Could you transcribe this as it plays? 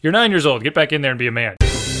You're 9 years old. Get back in there and be a man.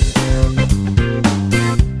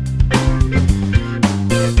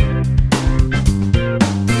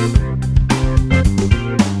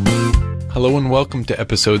 Hello and welcome to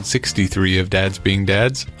episode 63 of Dads Being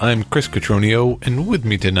Dads. I'm Chris Cotroneo, and with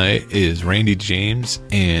me tonight is Randy James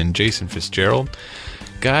and Jason Fitzgerald.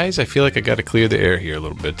 Guys, I feel like I got to clear the air here a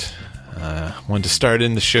little bit. Wanted to start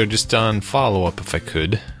in the show just on follow-up if I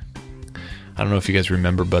could. I don't know if you guys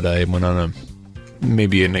remember, but I went on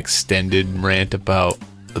maybe an extended rant about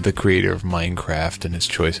the creator of Minecraft and his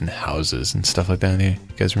choice in houses and stuff like that. You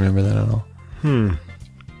guys remember that at all?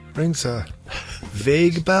 Rings a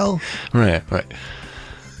vague bell. Right.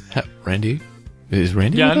 Randy? Is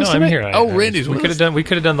Randy Yeah, with no, us I'm tonight? here. Randy's we with could us?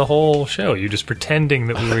 have done the whole show. You just pretending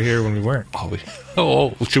that we were here when we weren't.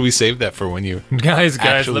 Should we save that for when you... Guys,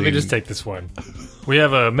 Actually- let me just take this one. We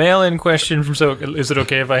have a mail-in question from is it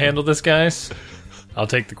okay if I handle this, guys? I'll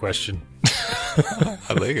take the question. I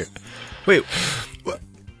like it. Wait,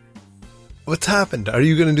 what's happened? Are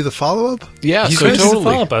you going to do the follow-up? Yeah, You so guys did the totally.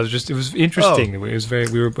 follow-up. It was interesting. It was very.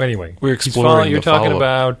 Anyway. We're He's exploring You're the talking follow-up.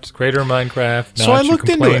 about creator of Minecraft. So I you looked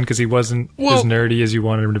into complained it. because he wasn't Well- as nerdy as you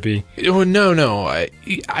wanted him to be. Oh, no. I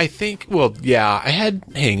think, I had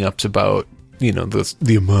hang-ups about,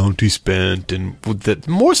 the amount he spent and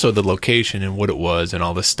more so the location and what it was and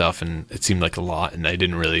all this stuff, and it seemed like a lot, and I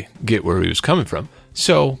didn't really get where he was coming from.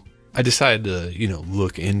 So I decided to,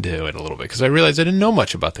 look into it a little bit because I realized I didn't know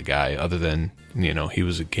much about the guy other than, he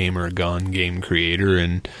was a gamer, game creator,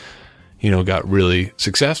 and, got really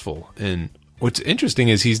successful. And what's interesting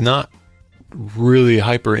is he's not really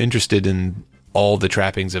hyper interested in all the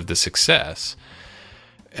trappings of the success.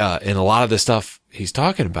 And a lot of the stuff he's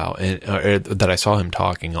talking about, and that I saw him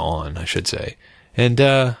talking on, I should say. And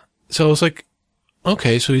so I was like,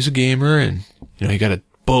 okay, so he's a gamer, and he got a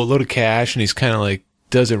boatload of cash, and he's kind of like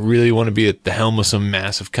doesn't really want to be at the helm of some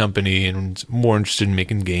massive company, and is more interested in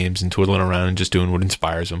making games and twiddling around and just doing what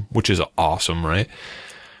inspires him, which is awesome, right?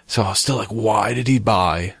 So I was still like, why did he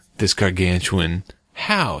buy this gargantuan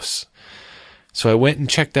house? So I went and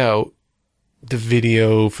checked out the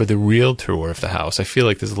video for the real tour of the house. I feel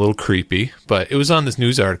like this is a little creepy, but it was on this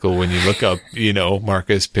news article when you look up,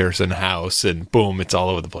 Marcus Pearson house, and boom, it's all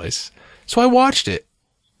over the place. So I watched it,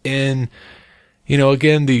 and,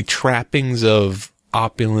 again, the trappings of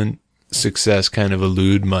opulent success kind of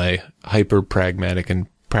elude my hyper pragmatic and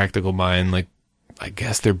practical mind. Like, I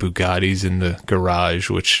guess they're Bugattis in the garage,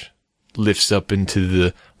 which lifts up into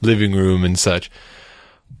the living room and such.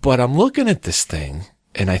 But I'm looking at this thing,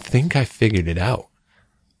 and I think I figured it out.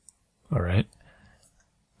 All right.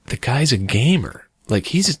 The guy's a gamer. Like,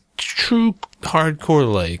 he's a true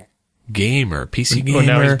hardcore, gamer, PC gamer. Well,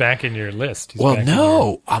 now he's back in your list. He's Well, back in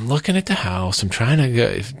no. I'm looking at the house. I'm trying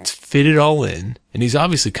to fit it all in. And he's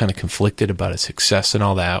obviously kind of conflicted about his success and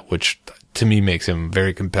all that, which to me makes him a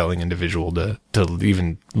very compelling individual to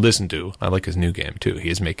even listen to. I like his new game, too. He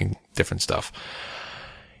is making different stuff.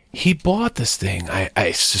 He bought this thing.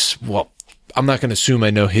 I'm not going to assume I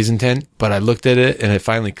know his intent, but I looked at it and it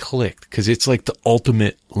finally clicked because it's like the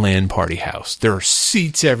ultimate LAN party house. There are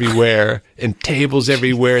seats everywhere and tables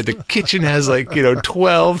everywhere. The kitchen has 12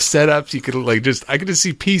 setups. You could I could just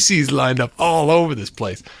see PCs lined up all over this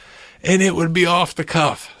place, and it would be off the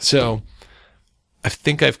cuff. So I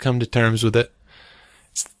think I've come to terms with it.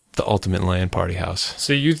 It's the ultimate LAN party house.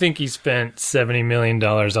 So you think he spent $70 million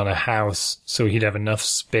on a house so he'd have enough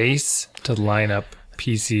space to line up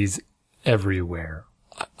PCs everywhere?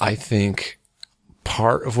 I think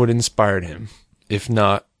part of what inspired him, if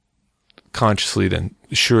not consciously, then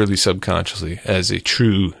surely subconsciously, as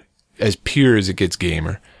pure as it gets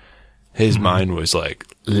gamer, his mind was like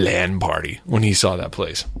LAN party when he saw that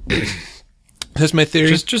place. That's my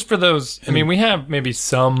theory. Just for those, we have maybe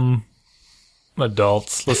some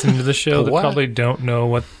adults listening to the show that What? probably don't know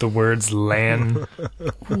what the words LAN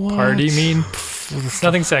party mean. It's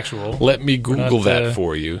nothing sexual. Let me Google not, that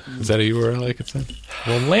for you. Is that a URL I could send?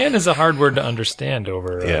 Well, LAN is a hard word to understand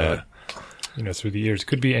over, Yeah. through the years. It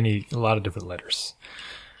could be a lot of different letters.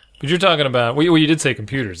 But you're talking about, well, you did say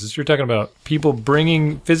computers. You're talking about people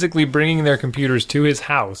physically bringing their computers to his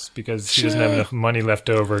house because he doesn't have enough money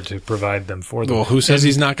left over to provide them for them. Well, who says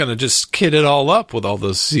he's not going to just kit it all up with all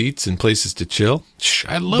those seats and places to chill?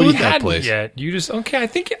 I But he love that hadn't place. yet. You just okay. I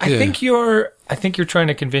think you're trying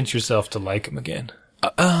to convince yourself to like him again.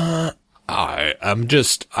 I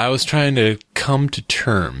was trying to come to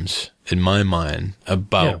terms in my mind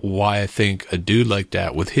about why I think a dude like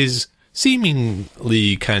that with his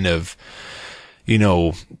seemingly kind of,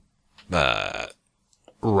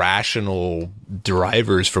 rational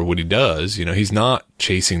drivers for what he does. He's not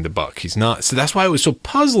chasing the buck. He's not. So that's why it was so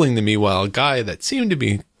puzzling to me while a guy that seemed to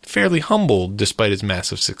be fairly humble despite his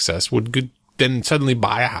massive success, would then suddenly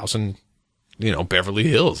buy a house in, Beverly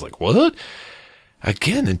Hills. Like, what?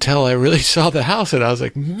 Again, until I really saw the house, and I was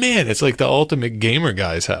like, man, it's like the ultimate gamer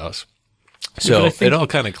guy's house. So it all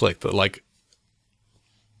kind of clicked. Like,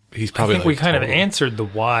 he's probably. I think we kind of answered the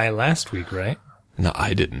why last week, right? No,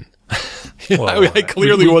 I didn't. Well, I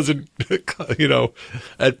clearly wasn't,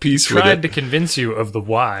 at peace with it. Tried to convince you of the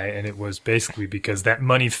why, and it was basically because that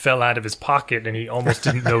money fell out of his pocket and he almost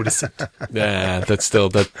didn't notice it. Yeah, that's still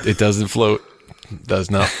it doesn't float. Does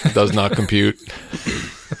not compute.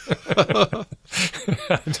 I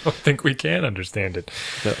don't think we can understand it.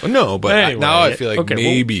 No, but Anyway, now I feel like okay,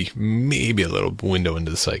 maybe a little window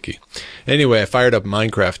into the psyche. Anyway, I fired up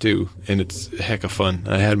Minecraft too, and it's a heck of fun.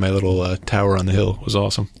 I had my little tower on the hill. It was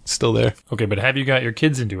awesome. It's still there. Okay, but have you got your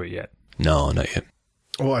kids into it yet? No, not yet.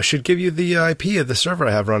 Oh, I should give you the IP of the server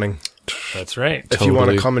I have running. That's right. If you want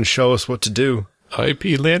Totally. to come and show us what to do.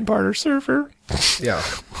 IP LAN partner server. Yeah.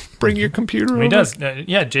 Bring your computer over. He does.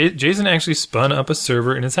 Yeah, Jason actually spun up a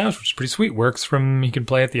server in his house, which is pretty sweet. Works from, he can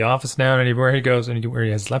play at the office now and anywhere he goes, anywhere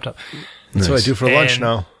he has his laptop. That's what I do for lunch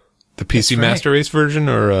now. The PC right. Master Race version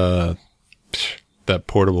or that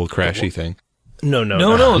portable crashy thing? No, the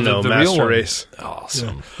real Master one. Race.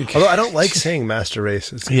 Awesome. Although I don't like saying Master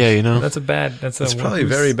Race. It's That's it's probably a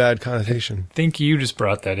very bad connotation. I think you just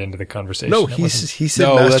brought that into the conversation. No, That he wasn't- said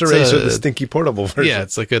No, Master that's Race a- with the stinky portable version. Yeah,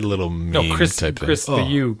 it's like a little meme Chris, type thing. Chris, the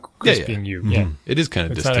you, Chris being you. Yeah. It is kind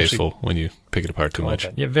of It's not distasteful when you pick it apart too much.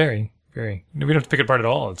 Yeah, very, very. We don't have to pick it apart at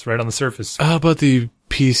all. It's right on the surface. How about the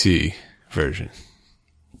PC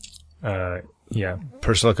Yeah.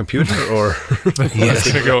 Personal computer or Yes.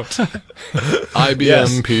 Gonna go. IBM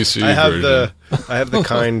Yes. PC I have version. I have the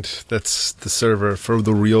kind that's the server for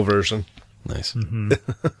the real version. Nice.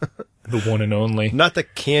 The one and only. Not the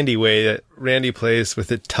candy way that Randy plays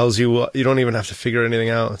with. It tells you you don't even have to figure anything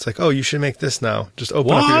out. It's like, oh, you should make this now. Just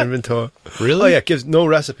open up your What? inventory. Really? Oh yeah, it gives no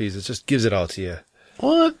recipes. It just gives it all to you.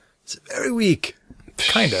 What? It's very weak.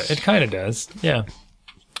 Kinda. It kinda does. Yeah.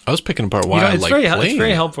 I was picking apart why You know, I it's like very, playing. it's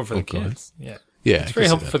very helpful for Oh, the go ahead. kids. Yeah. Yeah, It's very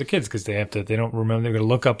helpful for the kids because they don't remember. They're going to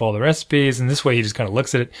look up all the recipes, and this way he just kind of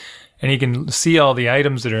looks at it, and he can see all the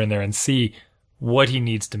items that are in there and see what he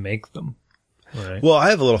needs to make them. Right. Well, I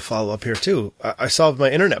have a little follow up here too. I solved my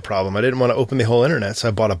internet problem. I didn't want to open the whole internet, so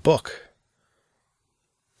I bought a book.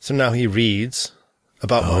 So now he reads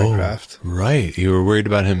about Minecraft. Right. You were worried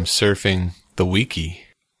about him surfing the wiki.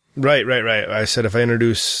 Right. I said if I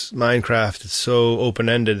introduce Minecraft, it's so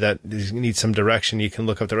open-ended that you need some direction. You can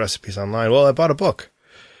look up the recipes online. Well, I bought a book.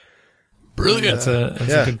 Brilliant. That's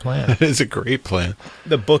a good plan. That is a great plan.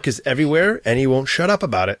 The book is everywhere, and he won't shut up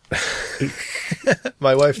about it.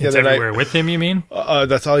 My wife the It's other everywhere night, with him, you mean?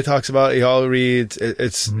 that's all he talks about. He all reads.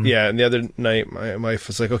 Yeah. And the other night, my wife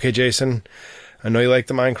was like, "Okay, Jason, I know you like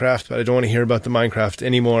the Minecraft, but I don't want to hear about the Minecraft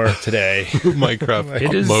anymore today." Minecraft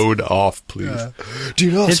It is- mode off, please. Do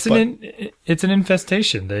you know? It's an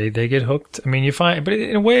infestation. They get hooked. I mean, you find, but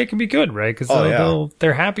in a way, it can be good, right? Because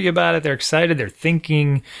they're happy about it. They're excited. They're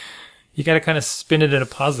thinking. You got to kind of spin it in a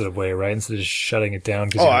positive way, right? Instead of just shutting it down.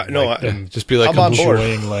 Just be like, I'm on board.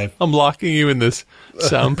 enjoying life. I'm locking you in this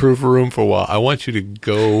soundproof room for a while. I want you to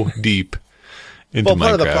go deep into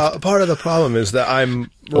Minecraft. Part of the problem is that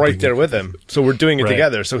I'm right there with him, so we're doing it Right.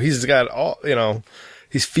 together. So he's got all,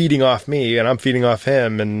 he's feeding off me, and I'm feeding off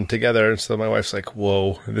him, and together. So my wife's like,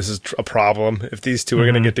 "Whoa, this is a problem. If these two are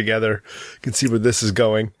going to get together, you can see where this is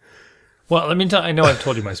going." Well, let me tell. I know I've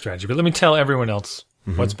told you my strategy, but let me tell everyone else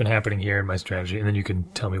what's been happening here in my strategy, and then you can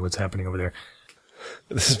tell me what's happening over there.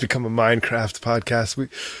 This has become a Minecraft podcast.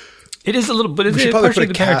 It is a little, but We it's should probably partially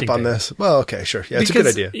put a the parenting cap on thing. this. Well, okay, sure. Yeah, it's a good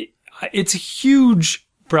Because idea. It's a huge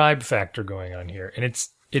bribe factor going on here, and it's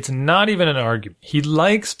not even an argument. He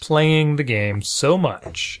likes playing the game so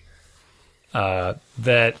much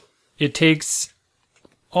that it takes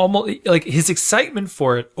almost like his excitement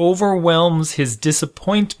for it overwhelms his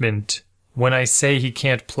disappointment when I say he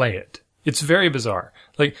can't play it. It's very bizarre.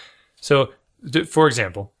 Like, so, for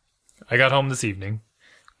example, I got home this evening,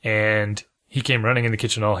 and he came running in the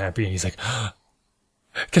kitchen all happy, and he's like,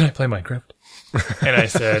 "Can I play Minecraft?" And I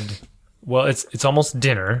said, "Well, it's almost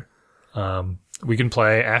dinner. We can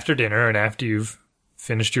play after dinner and after you've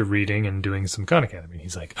finished your reading and doing some Khan Academy."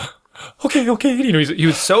 He's like, okay. You know, he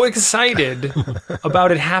was so excited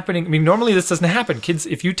about it happening. I mean, normally this doesn't happen. Kids,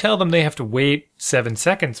 if you tell them they have to wait 7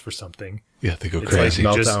 seconds for something, Yeah, they go it's crazy.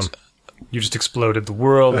 like Meltdown. you just exploded the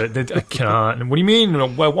world. I cannot. And what do you mean?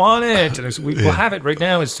 I want it. And we'll have it right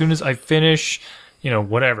now as soon as I finish,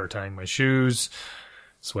 whatever, tying my shoes,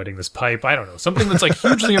 sweating this pipe. I don't know. Something that's like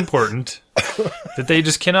hugely important that they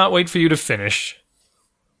just cannot wait for you to finish.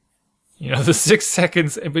 You know, the 6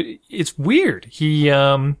 seconds, but it's weird. He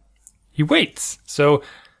waits. So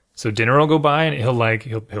dinner will go by and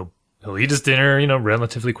he'll eat his dinner, you know,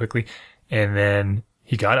 relatively quickly. And then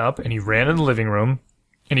he got up and he ran in the living room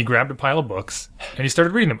and he grabbed a pile of books and he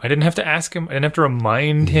started reading them. I didn't have to ask him. I didn't have to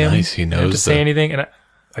remind him. Nice, he I didn't have to knows say the- anything. And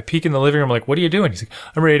I peek in the living room, like, what are you doing? He's like,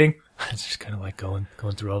 I'm reading. It's just kind of like going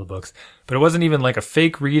through all the books. But it wasn't even like a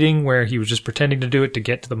fake reading where he was just pretending to do it to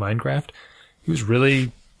get to the Minecraft. He was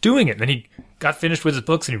really doing it. And then he got finished with his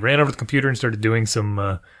books and he ran over to the computer and started doing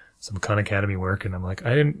some Khan Academy work. And I'm like,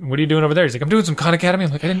 what are you doing over there? He's like, I'm doing some Khan Academy.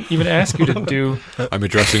 I'm like, I didn't even ask you to do. I'm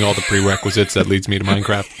addressing all the prerequisites that leads me to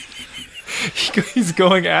Minecraft. He's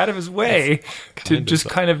going out of his way to Kind of just so.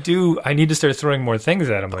 kind of do. I need to start throwing more things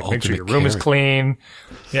at him. Like, make sure your Ultimate room is carrot. clean.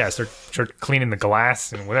 Yeah, start cleaning the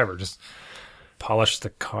glass and whatever. Just polish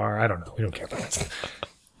the car. I don't know. We don't care about that stuff.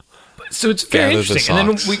 But, so it's very Gather the interesting. And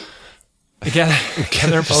then socks. we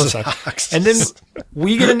gather up all the socks. And then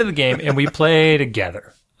we get into the game and we play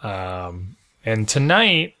together. And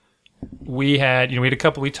tonight we had a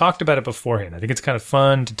couple. We talked about it beforehand. I think it's kind of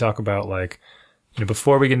fun to talk about, like, you know,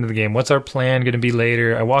 before we get into the game, what's our plan going to be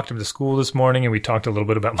later? I walked him to school this morning and we talked a little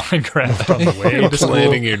bit about Minecraft on the way to school.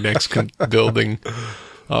 Planning your next building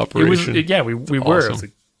operation. We were. Awesome. I was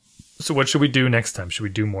like, so what should we do next time? Should we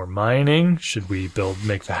do more mining? Should we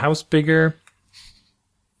make the house bigger?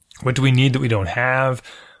 What do we need that we don't have?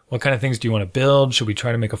 What kind of things do you want to build? Should we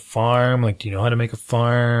try to make a farm? Like, do you know how to make a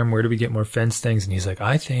farm? Where do we get more fence things? And he's like,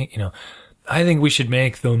 I think we should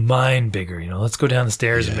make the mine bigger. You know, let's go down the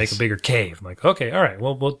stairs and make a bigger cave. I'm like, okay, all right,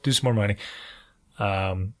 well, we'll do some more mining.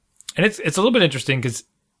 And it's a little bit interesting because,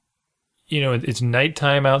 you know, it's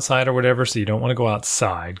nighttime outside or whatever, so you don't want to go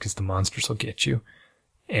outside because the monsters will get you.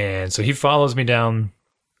 And so he follows me down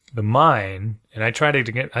the mine, and I try to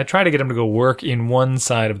get him to go work in one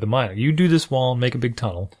side of the mine. You do this wall, make a big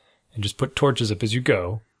tunnel, and just put torches up as you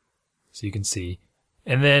go, so you can see.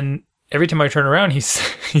 And then every time I turn around, he's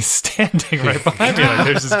standing right behind me. Like,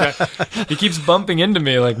 there's this guy. He keeps bumping into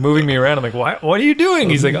me, like moving me around. I'm like, what are you doing?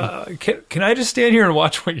 He's like, can I just stand here and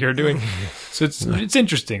watch what you're doing? So it's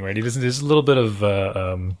interesting, right? There's a little bit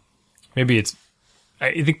of maybe it's.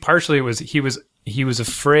 I think partially it was he was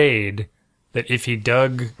afraid that if he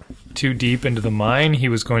dug too deep into the mine, he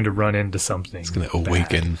was going to run into something. It's going to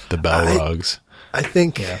awaken the Balrogs. I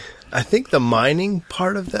think the mining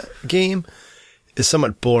part of that game is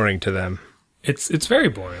somewhat boring to them. It's very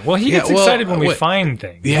boring. Well, he gets excited when we find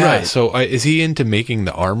things. Yeah. Right. So is he into making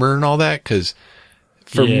the armor and all that? Because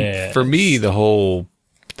for me, the whole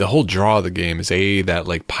draw of the game is that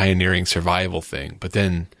like pioneering survival thing. But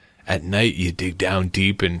then at night you dig down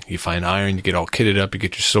deep and you find iron. You get all kitted up. You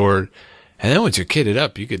get your sword, and then once you're kitted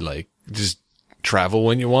up, you could like just travel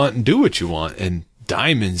when you want and do what you want. And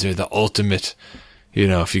diamonds are the ultimate. You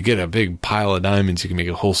know, if you get a big pile of diamonds, you can make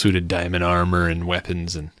a whole suit of diamond armor and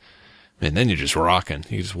weapons, and then you're just rocking.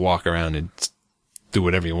 You just walk around and do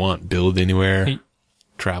whatever you want, build anywhere,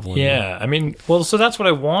 travel anywhere. Yeah, I mean, well, so that's what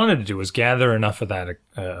I wanted to do, was gather enough of that,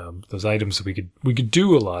 those items so we could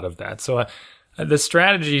do a lot of that. So the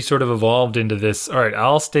strategy sort of evolved into this. All right,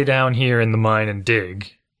 I'll stay down here in the mine and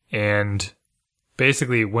dig, and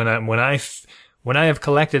basically when I have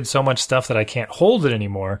collected so much stuff that I can't hold it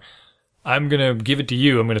anymore, I'm going to give it to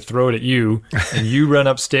you. I'm going to throw it at you, and you run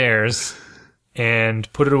upstairs and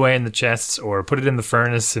put it away in the chests or put it in the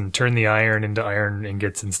furnace and turn the iron into iron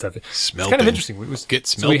ingots and stuff. It's kind of interesting. Get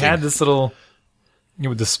So smelting. we had this little,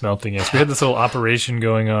 with the smelting, yes. We had this little operation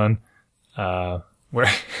going on where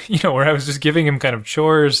I was just giving him kind of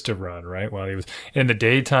chores to run, right? While he was in the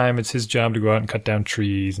daytime, it's his job to go out and cut down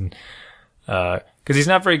trees, and because he's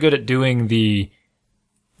not very good at doing the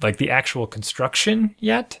actual construction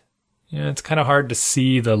yet. You know, it's kind of hard to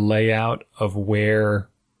see the layout of where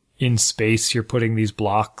in space you're putting these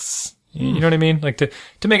blocks. You know what I mean? Like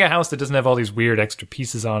to make a house that doesn't have all these weird extra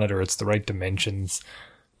pieces on it, or it's the right dimensions.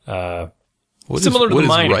 What similar to the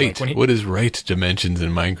mining, right? like when What is right dimensions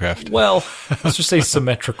in Minecraft? Well, let's just say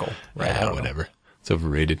symmetrical. Right? I don't know. Whatever. It's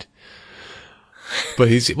overrated. But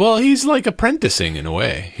he's like apprenticing in a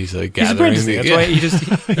way. He's like He's gathering. apprenticing. That's why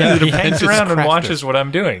he hangs apprentice around and crafter. watches what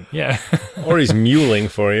I'm doing. Yeah. Or he's muling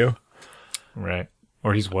for you. Right.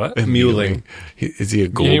 Or he's what? Muling. Is he a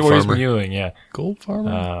gold Or he's farmer? mewing, yeah. Gold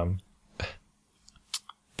farmer?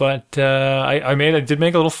 But I did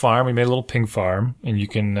make a little farm. We made a little pig farm, and you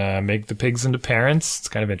can make the pigs into parents. It's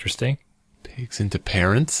kind of interesting. Pigs into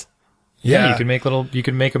parents? Yeah, you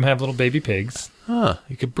can make them have little baby pigs. Huh.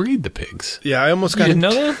 You could breed the pigs. Yeah, I almost You got didn't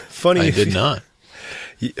know that? funny. I did not.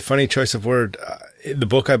 Funny choice of word. The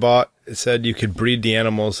book I bought said you could breed the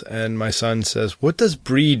animals, and my son says, "What does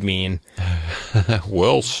breed mean?"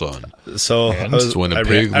 Well, son, So it's when a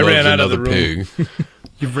pig loves ran out of the another room. pig.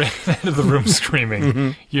 You ran out of the room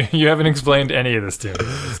screaming. You haven't explained any of this to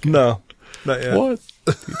me. No, not yet. What?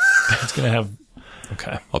 It's going to have...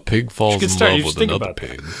 Okay. A pig falls should in start- love you with should think another about that.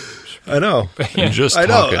 pig. I know. And just I know,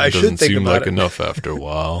 talking I should doesn't think seem about like it. enough after a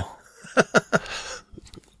while. I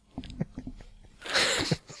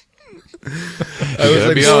was Gotta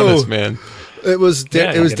like, be "Whoa." honest, man. It was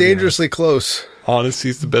Yeah, it you was gotta be dangerously close.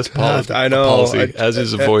 Honesty's the best policy. I know. Policy, as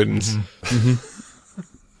is avoidance.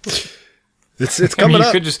 It's I mean, coming you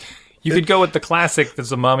up. could just... You could go with the classic that's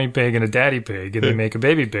a mommy pig and a daddy pig, and they make a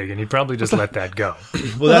baby pig, and you'd probably just let that go.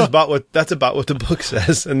 Well, that's about what the book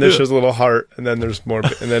says. And there's just a little heart, and then there's more,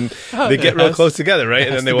 and then they get real close together, right?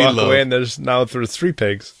 And then they to be walk love. away, and there's 3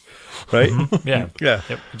 pigs, right? Yeah. Yeah.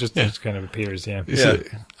 Yep. It just kind of appears, yeah. You see,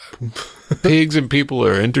 pigs and people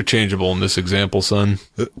are interchangeable in this example, son.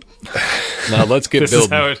 Now let's get This is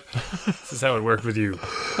building. how it worked with you.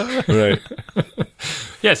 Right.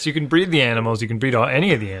 Yes, you can breed the animals. You can breed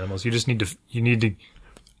any of the animals. You just need to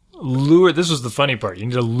lure. This was the funny part. You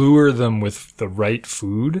need to lure them with the right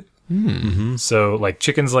food. Mm-hmm. So, like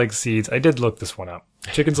chickens like seeds. I did look this one up.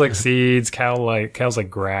 Chickens like seeds. Cows like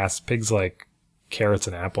grass. Pigs like carrots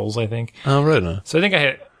and apples, I think. Oh, right on. So I think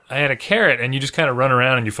I had a carrot, and you just kind of run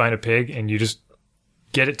around and you find a pig, and you just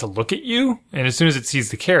get it to look at you. And as soon as it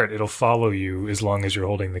sees the carrot, it'll follow you as long as you're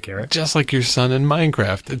holding the carrot. Just like your son in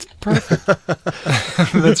Minecraft. It's perfect.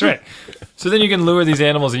 That's right. So then you can lure these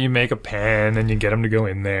animals, and you make a pen, and you get them to go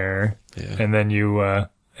in there, Yeah. and then you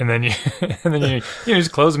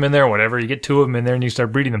just close them in there or whatever. You get 2 of them in there, and you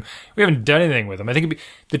start breeding them. We haven't done anything with them. I think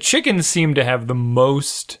the chickens seem to have the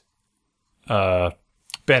most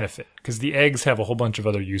benefit because the eggs have a whole bunch of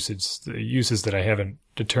other uses that I haven't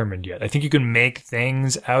determined yet. I think you can make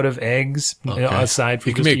things out of eggs aside from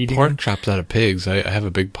You can just make eating pork them. chops out of pigs. I have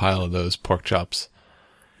a big pile of those pork chops.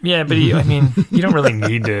 Yeah, but I mean, you don't really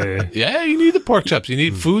need to. Yeah, you need the pork chops. You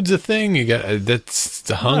need food's a thing. You got that's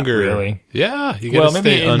the hunger. really. Yeah, you got Well, to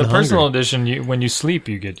maybe stay in the unhungered. personal edition, when you sleep,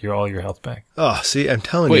 you get all your health back. Oh, see, I'm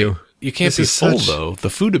telling Wait, you. you can't this be is full such- though. The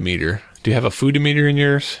foodometer. Do you have a foodometer in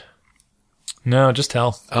yours? No, just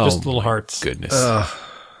health. Oh, Just little hearts. Goodness.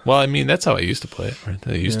 Well, I mean, that's how I used to play it. Right?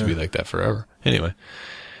 It used to be like that forever. Anyway,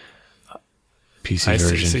 PC I see.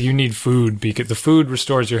 version. So you need food because the food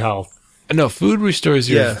restores your health. No, food restores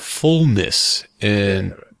your Yeah. fullness,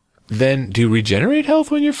 and then do you regenerate health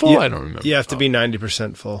when you're full? I don't remember. You have to be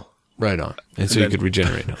 90% full. Right on, and so you could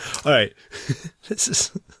regenerate health. All right. This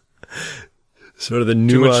is sort of the Too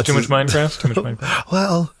nuances. much Minecraft. Too much Minecraft.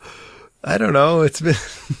 Well, I don't know. It's been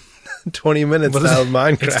 20 minutes Well, now of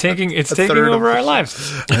Minecraft. It's A taking third of- over our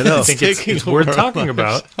lives. I know. I think it's worth talking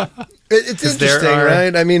about. It's 'Cause there interesting, are-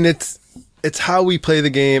 right? I mean, it's how we play the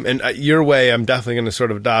game, and your way, I'm definitely going to sort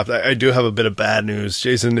of adopt. I do have a bit of bad news.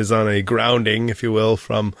 Jason is on a grounding, if you will,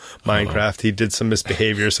 from Minecraft. He did some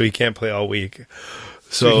misbehavior, so he can't play all week.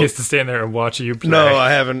 So So he has to stand there and watch you play. no, I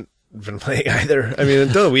haven't been playing either. I mean,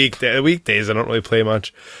 until weekdays, I don't really play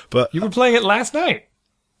much. But You were playing it last night.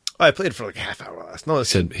 I played for like a half hour last. No, He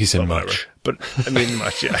said whatever. much. But I mean,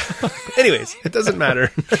 much, yeah. Anyways, it doesn't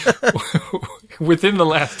matter. Within the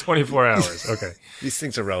last 24 hours. Okay. These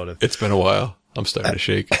things are relative. It's been a while. I'm starting to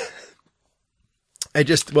shake.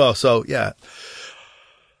 So yeah.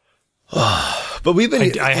 But we've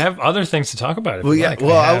been. I have other things to talk about. If Well, you yeah. like.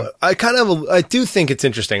 Well, I do think it's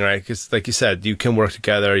interesting, right? Because, like you said, you can work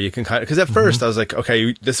together. You can kind of. Because at first, I was like, okay,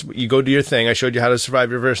 you go do your thing. I showed you how to survive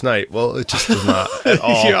your first night. Well, it just was not at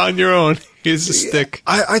all. You're on your own. Here's a stick.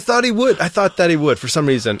 I thought he would. I thought that he would. For some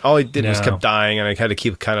reason, all he did was No. kept dying, and I had to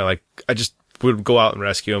keep kind of like. I just would go out and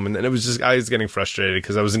rescue him, and then it was just I was getting frustrated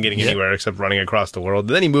because I wasn't getting anywhere except running across the world.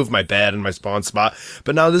 And then he moved my bed and my spawn spot.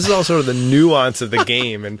 But now this is all sort of the nuance of the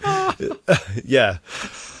game, and yeah.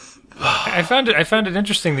 I found it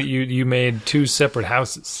interesting that you made 2 separate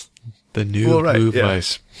houses. The new Well, right, move yeah. my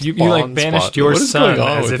You like spawn banished spot. your What is son going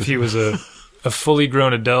on as with if it? he was a fully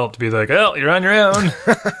grown adult to be like, oh, you're on your own.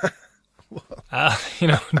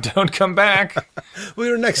 Don't come back. We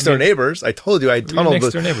were next door neighbors. I told you I tunneled.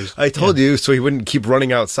 next door neighbors. I told you so he wouldn't keep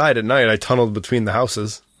running outside at night. I tunneled between the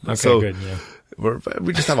houses. Okay, so good. Yeah.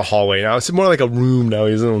 we just have a hallway now. It's more like a room now.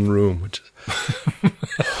 He has his own room, which is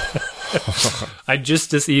I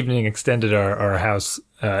just this evening extended our house.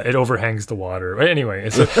 It overhangs the water. But anyway,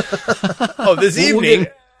 it's this evening.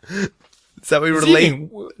 Is that we were this late?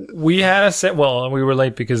 evening, we had a set. Well, we were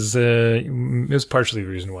late because it was partially the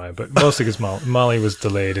reason why, but mostly because Molly was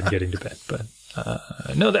delayed in getting to bed. But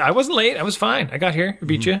no, I wasn't late. I was fine. I got here. I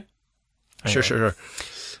beat you. Sure.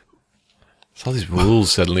 It's all these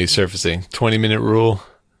rules suddenly surfacing. 20-minute rule,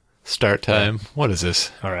 start time. What is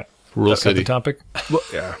this? All right. Rule That's the City. topic. Well,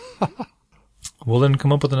 yeah. We'll then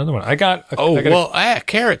come up with another one. I got.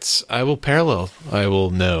 Carrots. I will parallel. I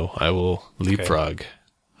will know. I will leapfrog.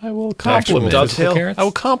 I will compliment. dovetail? Carrots? I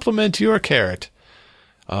will compliment your carrot.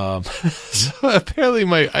 So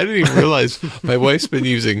apparently I didn't even realize my wife's been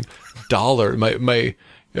using dollar. My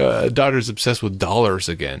daughter's obsessed with dollars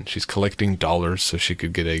again. She's collecting dollars so she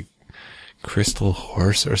could get a crystal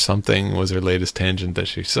horse or something was her latest tangent that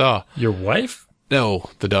she saw. Your wife? No,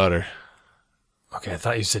 the daughter. Okay, I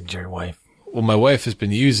thought you said your wife. Well, my wife has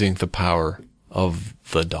been using the power of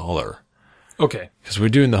the dollar. Okay. Because we're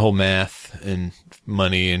doing the whole math and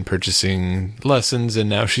money and purchasing lessons, and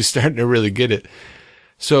now she's starting to really get it.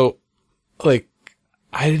 So, like,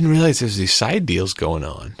 I didn't realize there's these side deals going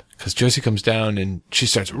on. Because Josie comes down and she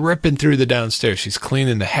starts ripping through the downstairs. She's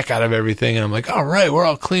cleaning the heck out of everything. And I'm like, all right, we're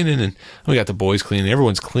all cleaning. And we got the boys cleaning.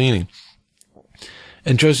 Everyone's cleaning.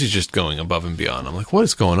 And Josie's just going above and beyond. I'm like, what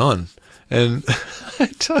is going on? And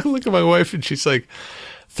I look at my wife and she's like,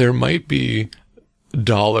 there might be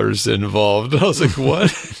dollars involved. And I was like,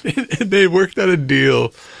 what? And they worked out a deal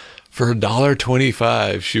for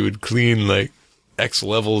 $1.25. She would clean like X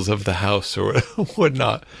levels of the house or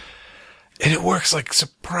whatnot. And it works like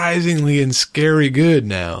surprisingly and scary good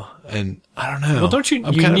now. And I don't know. Well, don't you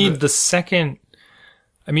need the second...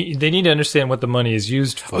 I mean, they need to understand what the money is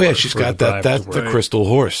used for. Oh yeah, she's got that. That's the work. crystal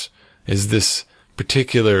horse is this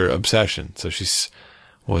particular obsession. So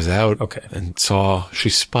was out and she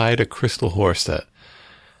spied a crystal horse that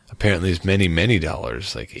apparently is many, many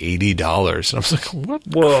dollars, like $80. And I was like, what?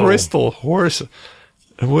 Whoa. Crystal horse?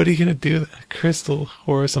 What are you going to do? Crystal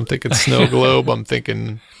horse? I'm thinking snow globe. I'm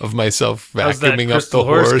thinking of myself How's that vacuuming up crystal the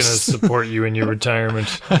horse horse. going to support you in your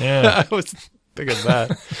retirement? Yeah. I was thinking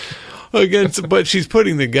that. Again, but she's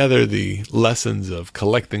putting together the lessons of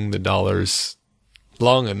collecting the dollars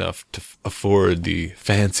long enough to afford the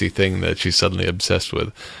fancy thing that she's suddenly obsessed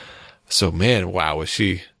with. So, man, wow, is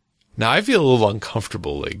she... Now, I feel a little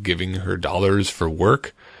uncomfortable, like, giving her dollars for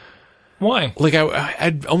work. Why? Like,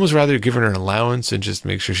 I'd almost rather give her an allowance and just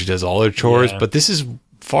make sure she does all her chores, but this is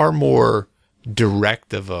far more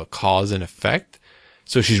direct of a cause and effect.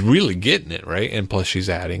 So she's really getting it, right? And plus she's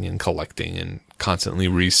adding and collecting and constantly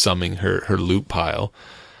resumming her loot pile.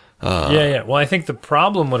 Yeah. Well, I think the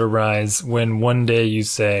problem would arise when one day you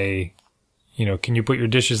say, can you put your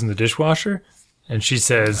dishes in the dishwasher? And she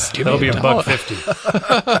says, that'll be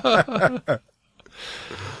 $1.50.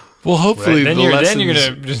 Well, hopefully right. the lessons... Then you're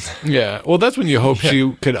going to just... Yeah. Well, that's when you hope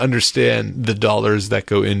she could understand the dollars that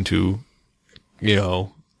go into,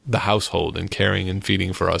 the household and caring and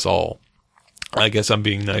feeding for us all. I guess I'm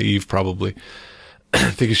being naive, probably.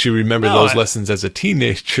 Thinking she remembered those lessons as a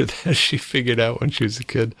teenager that she figured out when she was a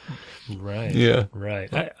kid. Right. Yeah.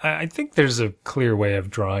 Right. I think there's a clear way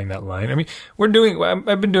of drawing that line. I mean,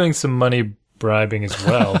 I've been doing some money bribing as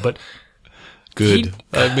well, but... Good.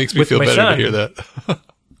 That makes me feel better to hear that.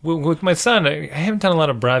 With my son, I haven't done a lot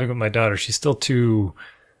of bribing with my daughter. She's still too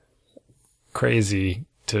crazy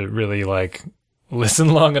to really, listen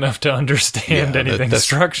long enough to understand anything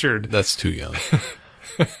structured. That's too young.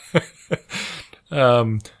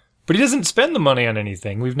 But he doesn't spend the money on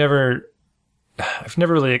anything. I've never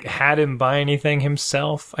really had him buy anything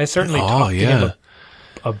himself. I certainly talked to him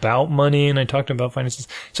about money, and I talked to him about finances.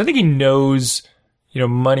 So I think he knows,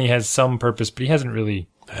 money has some purpose, but he hasn't really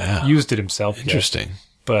used it himself Interesting. yet.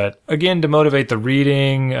 But again, to motivate the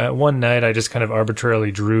reading, one night I just kind of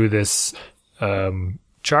arbitrarily drew this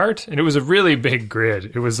chart, and it was a really big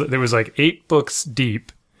grid. There was 8 books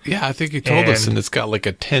deep. Yeah, I think you told us, and it's got like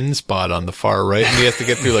a 10 spot on the far right, and you have to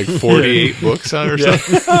get through 48 books on or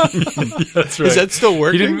something. That's right. Is that still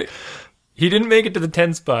working? He didn't make it to the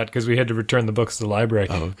 10 spot because we had to return the books to the library.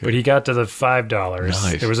 Oh, okay. But he got to the $5.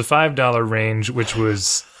 Nice. There was a $5 range, which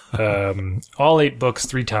was all 8 books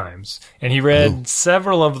 3 times. And he read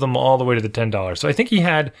several of them all the way to the $10. So I think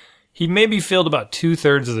he maybe filled about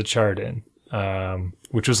 2/3 of the chart in,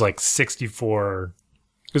 which was 64.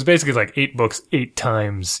 It was basically 8 books, 8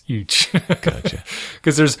 times each. Gotcha.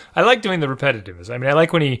 Because I like doing the repetitiveness. I mean, I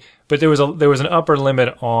like but there was an upper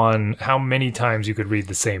limit on how many times you could read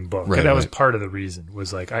the same book. Right, and that was part of the reason.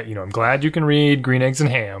 Was I'm glad you can read Green Eggs and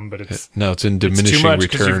Ham, but it's in diminishing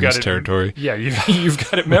returns it, territory. Yeah, you've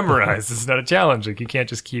got it memorized. It's not a challenge. You can't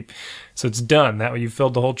just keep. So it's done. That way you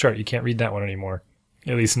filled the whole chart. You can't read that one anymore.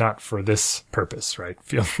 At least not for this purpose, right?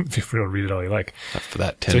 Feel free to read it all you like. Not for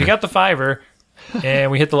that 10. So he got the $5. And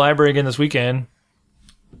we hit the library again this weekend.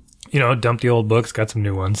 Dumped the old books, got some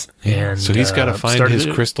new ones. Yeah. And So he's got to find his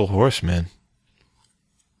crystal horse, man.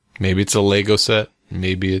 Maybe it's a Lego set.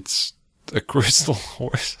 Maybe it's A crystal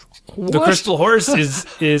horse. The crystal horse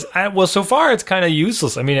is well, so far it's kind of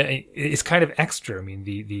useless. I mean, it's kind of extra. I mean,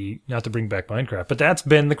 the not to bring back Minecraft, but that's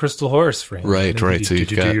been the crystal horse for him. Right. So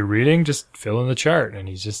did you do your reading? Just fill in the chart, and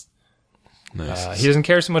he's just Nice. he doesn't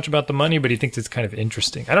care so much about the money, but he thinks it's kind of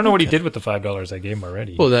interesting. I don't know what he did with the $5 I gave him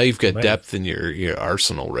already. Well, now you've got depth in your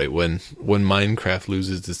arsenal, right? When Minecraft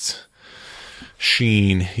loses its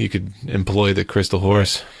sheen, you could employ the crystal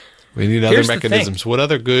horse. We need other mechanisms. What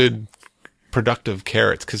other good productive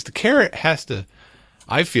carrots? Because the carrot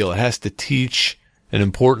I feel it has to teach an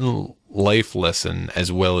important life lesson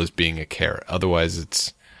as well as being a carrot. Otherwise,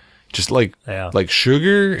 it's just like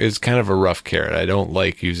sugar is kind of a rough carrot. I don't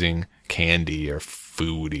like using candy or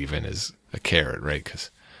food even as a carrot, right?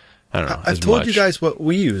 Because I don't know. I've told you guys what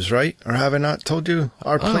we use, right? Or have I not told you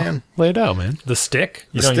our plan? Lay it out, man. The stick?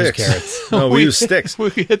 You The don't sticks. use carrots. No, we use sticks. We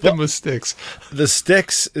hit them with sticks. The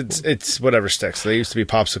sticks, it's whatever sticks. They used to be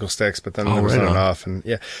popsicle sticks, but then there was right not on. enough. And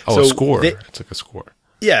yeah. A score. It's like a score.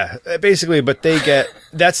 Yeah, basically, but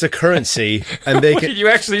that's the currency, and they can. You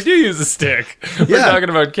actually do use a stick. We're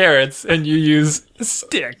talking about carrots, and you use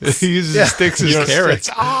sticks. He uses sticks as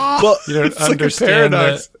carrots. Well, You don't It's like a understand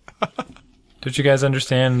paradox. Don't you guys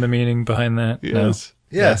understand the meaning behind that? Yes.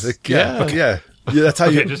 yeah. That's how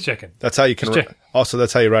No? you. Okay, just checking. That's how you can. Just check. Also,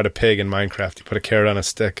 that's how you ride a pig in Minecraft. You put a carrot on a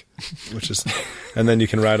stick, and then you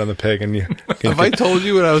can ride on the pig. And you. Have I told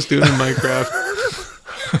you what I was doing in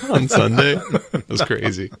Minecraft on Sunday? It was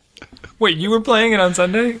crazy. Wait, you were playing it on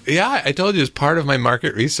Sunday? Yeah, I told you as part of my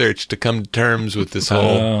market research to come to terms with this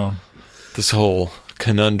whole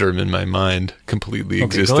conundrum in my mind, completely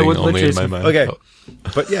existing let only in Jason- my mind. Okay.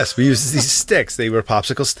 But yes, we used these sticks. They were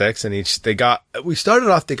popsicle sticks, and they got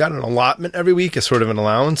an allotment every week as sort of an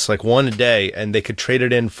allowance, like one a day, and they could trade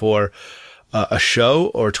it in for a show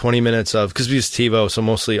or 20 minutes of, because we use TiVo, so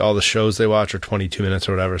mostly all the shows they watch are 22 minutes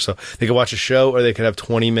or whatever. So they could watch a show, or they could have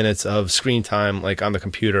 20 minutes of screen time, like on the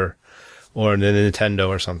computer or the Nintendo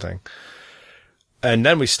or something. And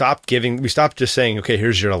then we stopped just saying, okay,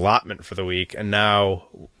 here's your allotment for the week. And now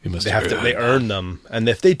they earn them. And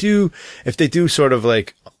if they do sort of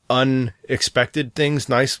like unexpected things,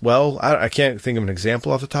 I can't think of an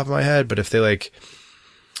example off the top of my head, but if they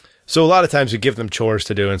so a lot of times we give them chores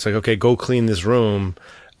to do, and it's like, okay, go clean this room,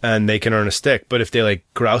 and they can earn a stick. But if they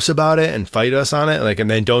grouse about it and fight us on it, and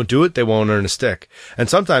then don't do it, they won't earn a stick. And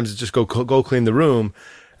sometimes it's just go clean the room,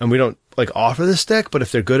 and we don't offer the stick, but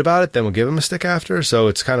if they're good about it, then we'll give them a stick after. So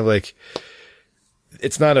it's kind of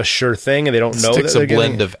it's not a sure thing, and they don't know Stick's that they're a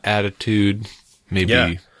blend getting of attitude,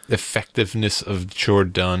 maybe effectiveness of chore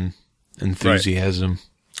done, enthusiasm.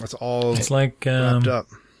 That's all It's like wrapped up.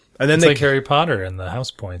 And then it's they like Harry Potter and the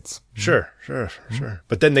house points. Sure.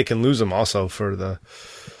 But then they can lose them also for the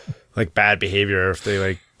bad behavior if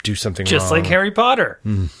they do something Just wrong. like Harry Potter.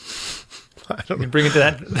 I don't You bring it to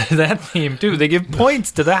that theme too. They give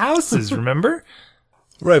points to the houses, remember?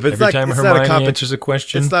 Right, but Every time it's Hermione not a answers a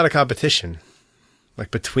question. It's not a competition,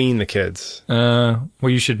 between the kids. Well,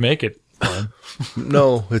 you should make it fun.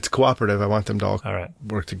 No, it's cooperative. I want them to all right.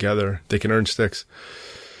 work together. They can earn sticks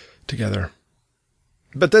together.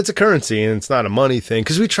 But that's a currency, and it's not a money thing.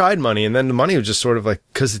 Because we tried money, and then the money was just sort of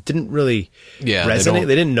because it didn't really resonate.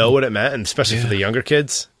 They didn't know what it meant, and especially for the younger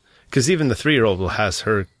kids. Because even the 3-year-old has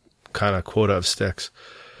her kind of quota of sticks.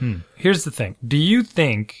 Here's the thing. Do you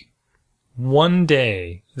think one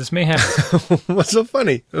day, this may happen. What's so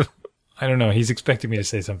funny? I don't know. He's expecting me to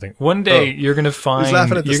say something. One day you're going to find. He's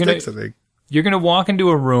laughing at the sticks, I think. You're going to walk into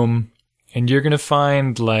a room and you're going to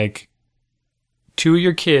find two of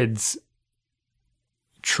your kids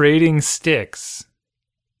trading sticks,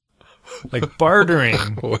 bartering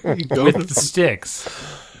with the sticks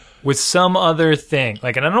with some other thing.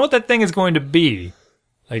 And I don't know what that thing is going to be.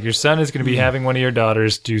 Your son is going to be having one of your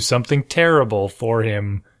daughters do something terrible for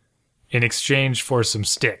him in exchange for some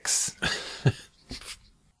sticks.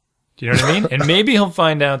 Do you know what I mean? And maybe he'll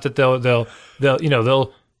find out that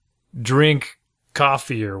they'll drink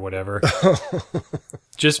coffee or whatever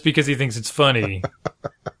just because he thinks it's funny.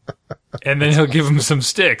 And then he'll give him some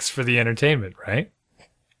sticks for the entertainment, right?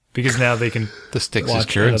 Because now they can The sticks is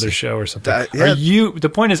watch currency. another show or something. Yeah.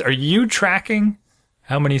 The point is, are you tracking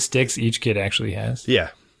how many sticks each kid actually has? Yeah,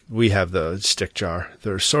 we have the stick jar.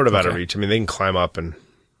 They're sort of out of reach. I mean, they can climb up, and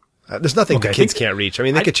there's nothing the kids can't reach. I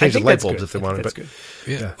mean, they could change the light bulbs if they wanted. But good.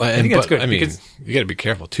 Yeah, I think that's good. I mean, because you got to be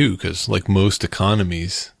careful too, because most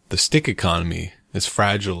economies, the stick economy is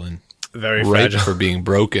fragile and very ripe fragile. for being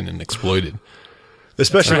broken and exploited.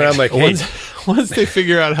 Especially when I'm like, hey, Once they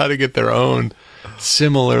figure out how to get their own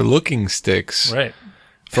similar looking sticks right.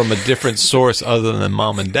 from a different source other than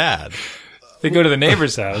mom and dad, They go to the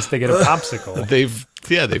neighbor's house, they get a popsicle.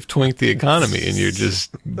 they've twinked the economy, and you're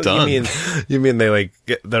just done. You mean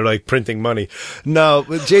they're like printing money? No,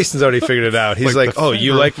 Jason's already figured it out. He's like, "Oh,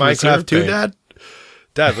 you like Minecraft too, Dad?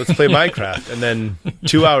 Dad, let's play Minecraft." And then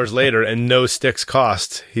 2 hours later, and no sticks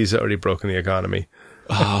cost, he's already broken the economy.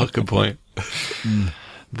 Oh, good point.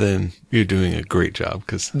 Then you're doing a great job,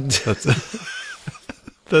 because that's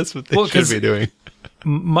what they should be doing.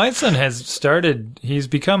 My son has started, he's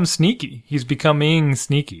become sneaky. He's becoming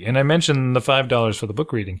sneaky. And I mentioned the $5 for the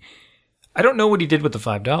book reading. I don't know what he did with the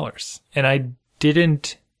 $5. And I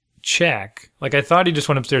didn't check. Like, I thought he just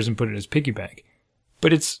went upstairs and put it in his piggy bank.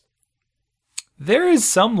 But there is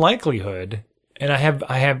some likelihood, and I have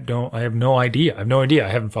no idea. I have no idea. I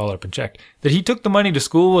haven't followed up and checked, that he took the money to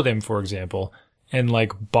school with him, for example, and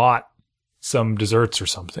like bought some desserts or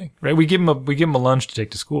something, right? We give him a lunch to take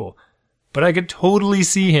to school. But I could totally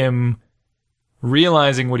see him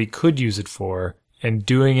realizing what he could use it for and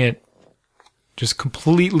doing it just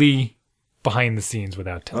completely behind the scenes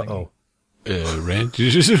without telling me.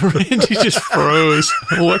 Randy just froze.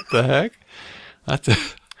 What the heck?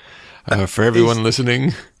 For everyone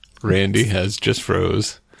listening, Randy has just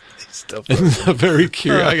froze. He's still frozen. Very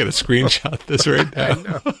curious. I got to screenshot this right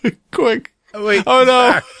now. Quick. Oh, wait, oh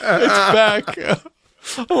no, it's back.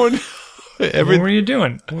 Oh no. What were you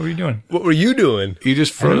doing? What were you doing? What were you doing? You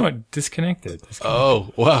just I don't know, disconnected.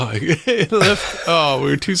 Oh, wow. It left. Oh, we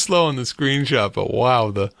were too slow on the screenshot, but wow,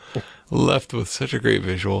 the left with such a great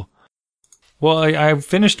visual. Well, I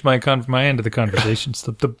finished my end of the conversation.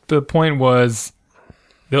 So the point was,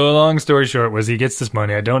 the long story short was, he gets this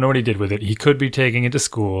money. I don't know what he did with it. He could be taking it to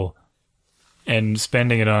school and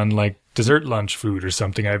spending it on like dessert lunch food or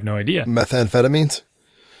something. I have no idea. Methamphetamines?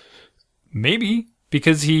 Maybe,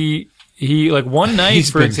 because he like one night,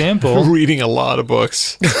 for example, reading a lot of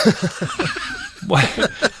books. One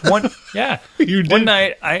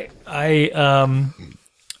night I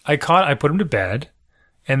put him to bed,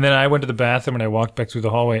 and then I went to the bathroom and I walked back through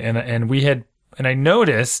the hallway, and I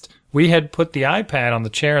noticed we had put the iPad on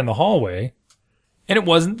the chair in the hallway, and it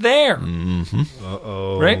wasn't there. Mm-hmm.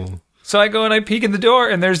 Uh-oh. Right? So I go and I peek in the door,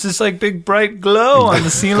 and there's this like big bright glow on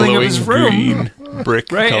the ceiling of his room. Green,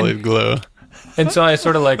 brick-colored glow. And so I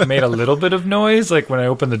sort of like made a little bit of noise, like when I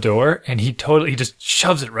opened the door, and he just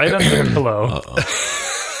shoves it right under the pillow.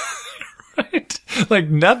 Right? Like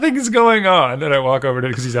nothing's going on. And I walk over to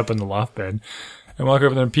it because he's up in the loft bed. I walk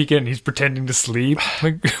over there and peek in, and he's pretending to sleep.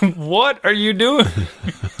 I'm like, what are you doing?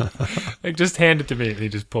 Like, just hand it to me. And he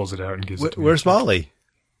just pulls it out and gives it to me. Where's Molly?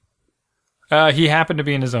 He happened to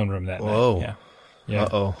be in his own room that Whoa. night. Yeah.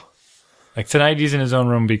 Uh-oh. Like tonight he's in his own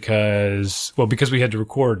room because we had to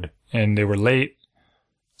record and they were late.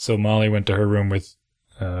 So Molly went to her room with,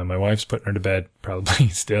 my wife's putting her to bed, probably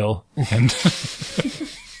still. And,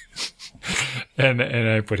 and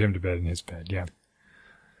I put him to bed in his bed. Yeah.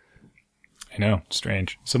 I know.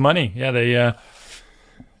 Strange. So money. Yeah. They're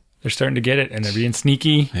starting to get it and they're being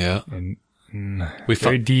sneaky. Yeah. And we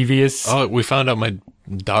very devious. Oh, we found out my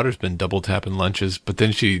daughter's been double tapping lunches, but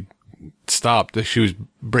then she stopped. She was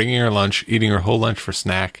bringing her lunch, eating her whole lunch for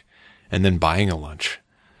snack, and then buying a lunch.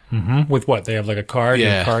 Mm-hmm. With what? They have like a card?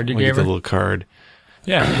 Yeah. A card you we gave get her? the little card.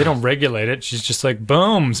 Yeah. They don't regulate it. She's just like,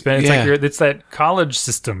 boom. Spend. It's like it's that college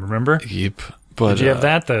system, remember? Yep. But, did you have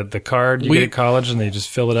that? The card you get at college and they just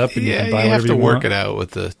fill it up and you can buy whatever you want? you have to work it out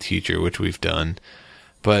with the teacher, which we've done.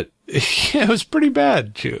 But it was pretty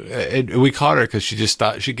bad. We caught her because she just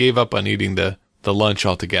thought she gave up on eating the lunch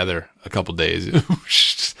altogether a couple days.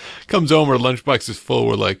 She just comes home, her lunchbox is full.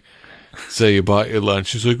 We're like, so you bought your lunch?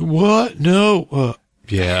 She's like, what? No.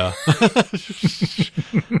 Yeah. I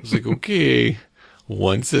was like, okay.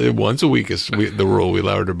 Once a week is the rule. We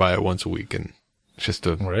allowed her to buy it once a week, and just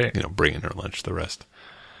to bring in her lunch the rest.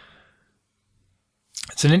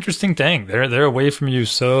 It's an interesting thing. They're away from you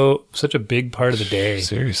such a big part of the day.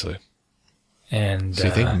 Seriously. And so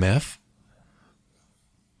you think meth?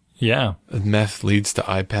 Yeah. Meth leads to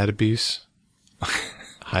iPad abuse?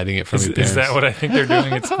 Hiding it from your parents? Is that what I think they're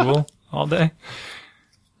doing at school all day?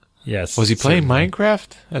 Yes. Was he playing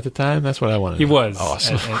Minecraft at the time? That's what I wanted to know. He was.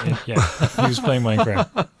 Awesome. Yeah, he was playing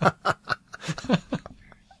Minecraft.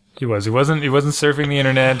 He was. He wasn't surfing the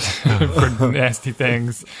internet for nasty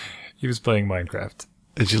things. He was playing Minecraft.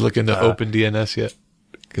 Did you look into OpenDNS yet?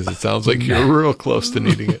 Because it sounds like you're real close to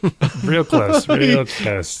needing it. Real close. Real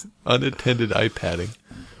close. Unattended iPadding.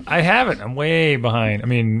 I haven't. I'm way behind. I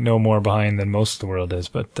mean, no more behind than most of the world is,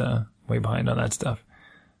 but way behind on that stuff.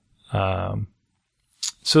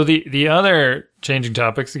 So the other changing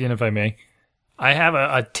topics, again, if I may, I have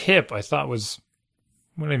a tip I thought was,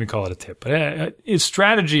 I wouldn't even call it a tip, but a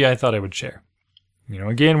strategy I thought I would share.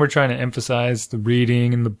 again, we're trying to emphasize the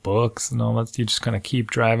reading and the books and all that. You just kind of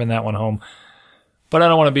keep driving that one home. But I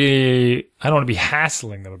don't want to be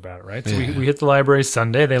hassling them about it, right? So we hit the library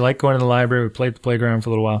Sunday. They like going to the library. We play at the playground for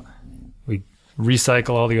a little while. We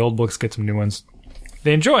recycle all the old books, get some new ones.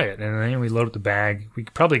 They enjoy it. And then we load up the bag. We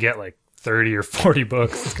could probably get like 30 or 40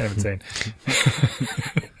 books. It's kind of insane.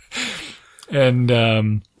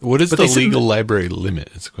 And what is the legal library limit?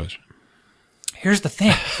 Is the question. Here's the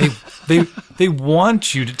thing. They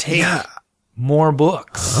want you to take more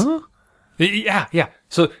books. Huh? Yeah.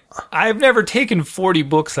 So I've never taken 40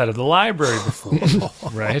 books out of the library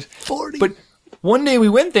before, right? 40. But one day we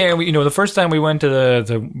went there, and the first time we went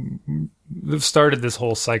to started this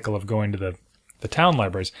whole cycle of going to the town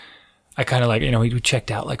libraries. I kind of we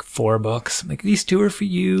checked out like 4 books. I'm like, these 2 are for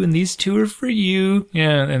you, and these 2 are for you.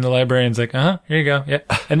 Yeah, and the librarian's like, here you go. Yeah.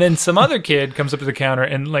 And then some other kid comes up to the counter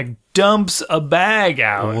and like dumps a bag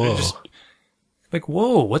out. Whoa. And just like,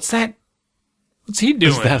 whoa, what's that? What's he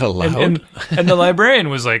doing? Is that allowed? And the librarian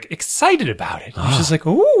was like excited about it. She's just like,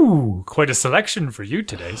 ooh, quite a selection for you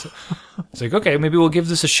today. So it's like, okay, maybe we'll give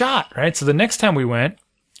this a shot, right? So the next time we went,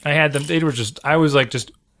 I was like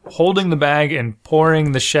just holding the bag and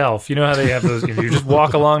pouring the shelf. You know how they have those, you just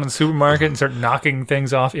walk along in the supermarket and start knocking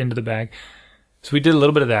things off into the bag. So we did a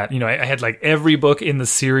little bit of that. I had like every book in the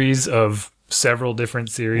series of several different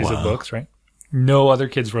series of books, right? No other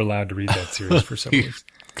kids were allowed to read that series for several weeks.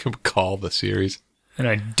 Call the series. And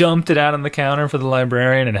I dumped it out on the counter for the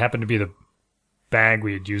librarian, and it happened to be the bag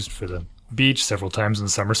we had used for the beach several times in the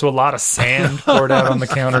summer. So a lot of sand poured out on the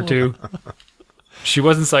counter too. She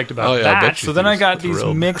wasn't psyched about that. So then I got these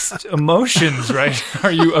mixed emotions, right?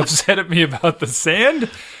 Are you upset at me about the sand?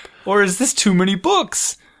 Or is this too many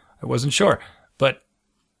books? I wasn't sure. But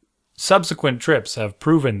subsequent trips have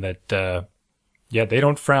proven that, they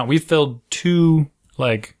don't frown. We filled 2,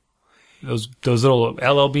 like, those little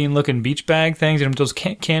LL Bean looking beach bag things, those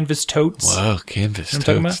canvas totes. Wow, canvas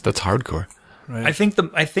totes. That's hardcore. Right. I think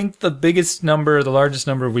the biggest number, the largest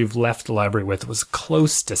number we've left the library with was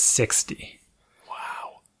close to 60.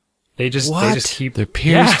 Wow. They just keep. It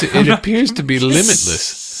appears to be limitless.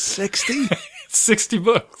 60? 60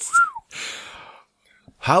 books.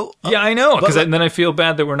 How? Yeah, I know. Because then I feel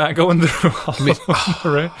bad that we're not going through all of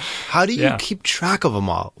them, right? How do you keep track of them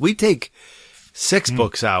all? We take 6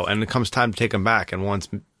 books out, and it comes time to take them back, and one's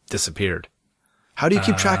disappeared. How do you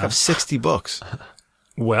keep track of 60 books?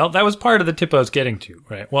 Well, that was part of the tip I was getting to,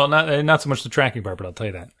 right? Well, not so much the tracking part, but I'll tell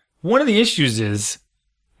you that. One of the issues is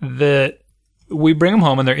that we bring them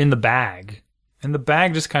home, and they're in the bag, and the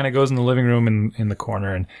bag just kind of goes in the living room in the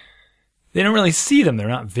corner, and they don't really see them. They're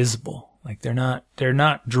not visible. Like, they're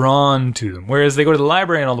not drawn to them. Whereas they go to the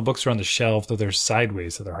library, and all the books are on the shelf, though they're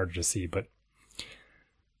sideways, so they're harder to see, but...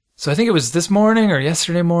 So I think it was this morning or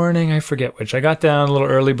yesterday morning, I forget which. I got down a little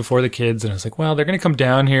early before the kids, and I was like, well, they're going to come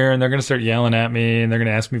down here, and they're going to start yelling at me, and they're going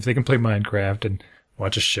to ask me if they can play Minecraft and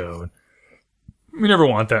watch a show. We never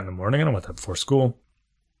want that in the morning. I don't want that before school.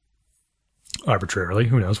 Arbitrarily.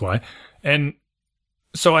 Who knows why. And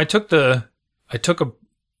so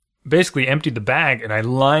basically emptied the bag, and I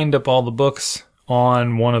lined up all the books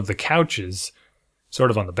on one of the couches,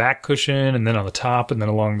 sort of on the back cushion, and then on the top, and then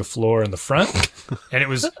along the floor in the front. And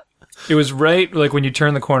it was right, like when you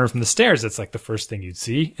turn the corner from the stairs, that's like the first thing you'd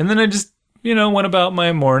see. And then I just, went about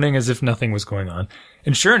my morning as if nothing was going on.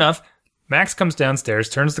 And sure enough, Max comes downstairs,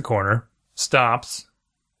 turns the corner, stops,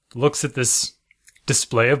 looks at this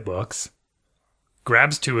display of books,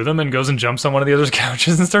 grabs 2 of them, and goes and jumps on one of the other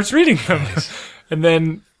couches and starts reading them. Nice. And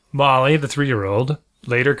then Molly, the 3-year-old,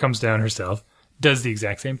 later comes down herself, does the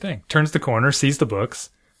exact same thing. Turns the corner, sees the books,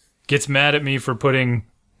 gets mad at me for putting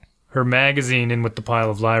her magazine in with the pile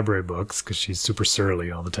of library books, because she's super surly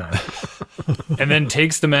all the time. And then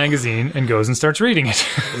takes the magazine and goes and starts reading it.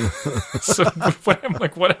 So I'm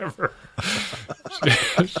like, whatever.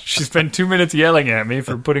 She spent 2 minutes yelling at me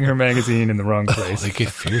for putting her magazine in the wrong place. They get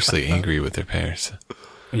fiercely angry with their parents.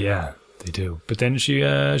 Yeah. They do. But then she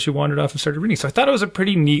wandered off and started reading. So I thought it was a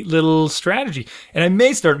pretty neat little strategy. And I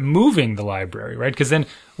may start moving the library, right? Because then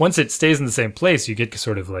once it stays in the same place, you get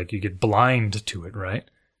sort of like, you get blind to it, right?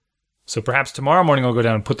 So perhaps tomorrow morning I'll go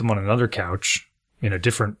down and put them on another couch in a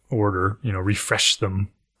different order, refresh them,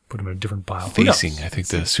 put them in a different pile. Facing, I think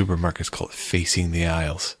the supermarkets call it facing the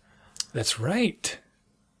aisles. That's right.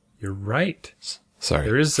 You're right. Sorry.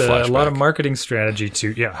 There is a lot of marketing strategy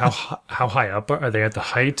to, how high up are they? At the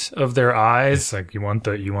height of their eyes? Like you want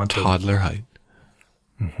the toddler height.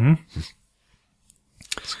 Mm-hmm.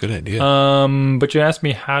 That's a good idea. But you asked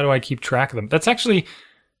me, how do I keep track of them? That's actually,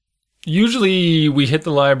 usually we hit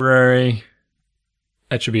the library.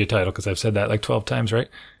 That should be a title because I've said that like 12 times, right?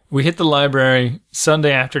 we hit the library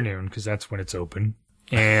Sunday afternoon because that's when it's open.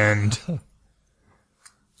 And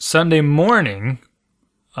Sunday morning,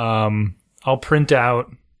 I'll print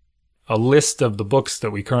out a list of the books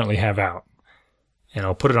that we currently have out. And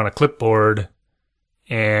I'll put it on a clipboard,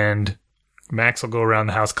 and Max will go around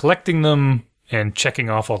the house collecting them and checking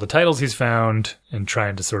off all the titles he's found and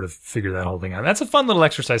trying to sort of figure that whole thing out. That's a fun little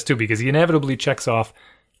exercise, too, because he inevitably checks off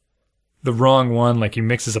the wrong one, like he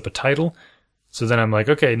mixes up a title. So then I'm like,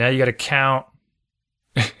 okay, now you got to count.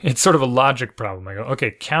 It's sort of a logic problem. I go,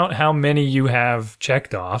 okay, count how many you have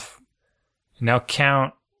checked off. Now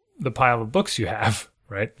count the pile of books you have,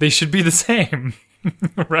 right? They should be the same.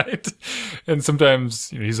 Right? And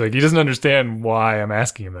sometimes he's like, he doesn't understand why I'm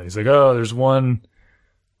asking him that. He's like, oh, there's one,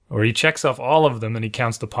 or he checks off all of them and he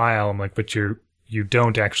counts the pile. I'm like, but you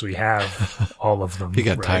don't actually have all of them. He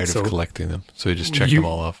got right? tired of collecting them, so he just checked them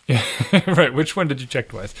all off. Yeah, right. Which one did you check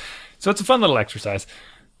twice? So it's a fun little exercise.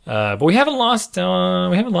 But we haven't lost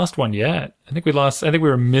one yet. I think we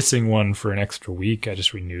were missing one for an extra week. I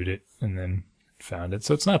just renewed it and then found it.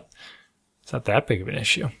 So it's not that big of an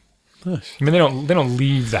issue. Nice. I mean, they don't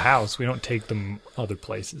leave the house. We don't take them other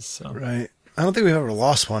places. So. Right. I don't think we've ever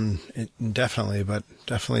lost one indefinitely, but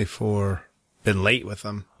definitely been late with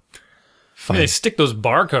them. I mean, they stick those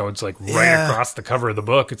barcodes right across the cover of the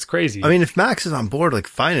book. It's crazy. I mean, if Max is on board,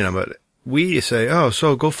 finding them, but we say, oh,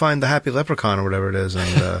 so go find the Happy Leprechaun or whatever it is.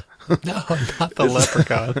 And, no, not the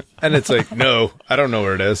leprechaun. And it's like, no, I don't know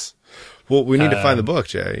where it is. Well, we need to find the book,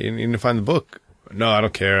 Jay. You need to find the book. No, I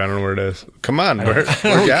don't care. I don't know where it is. Come on. I don't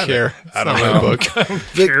care. I don't know. Book. I don't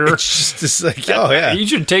care. It's just like, oh, yeah. You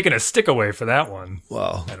should have taken a stick away for that one.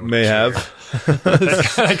 Well, may have.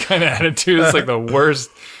 That kind of attitude is like the worst.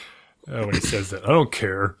 When he says that, I don't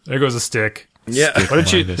care. There goes a stick. Yeah. Why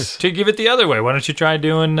don't you give it the other way? Why don't you try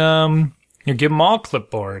doing, give them all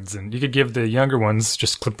clipboards, and you could give the younger ones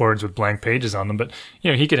just clipboards with blank pages on them. But,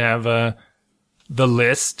 he could have the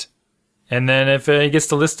list, and then if he gets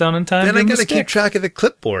the list down in time, then I got to keep track of the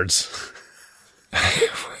clipboards.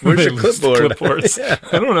 Where's your clipboard? Clipboards. Yeah.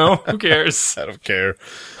 I don't know. Who cares? I don't care.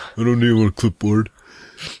 I don't need a clipboard.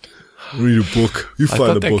 Read a book. You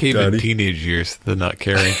find a book, Daddy. I thought that came in teenage years, the not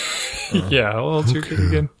caring. Yeah, well, it's your kid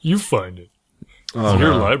again. You find it. It's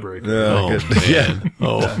your library. Yeah.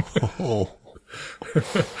 Oh.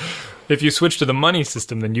 If you switch to the money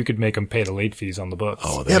system, then you could make them pay the late fees on the books.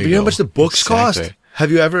 Oh, but you know how much the books cost?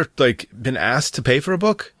 Have you ever been asked to pay for a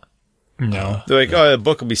book? No. They're like, oh, the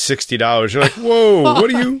book will be $60. You're like, whoa,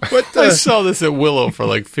 what the? I saw this at Willow for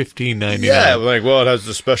 $15.99. Yeah, well, it has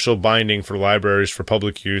the special binding for libraries for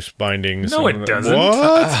public use bindings. No, it doesn't.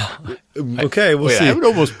 What? Okay, we'll see. I would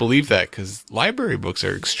almost believe that because library books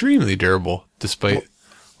are extremely durable despite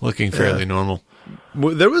looking fairly normal.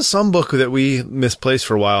 Well, there was some book that we misplaced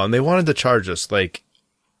for a while, and they wanted to charge us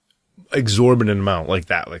exorbitant amount like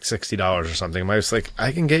that, $60 or something. I was like,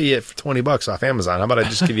 I can get you it for $20 off Amazon. How about I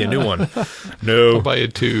just give you a new one? No. I'll buy you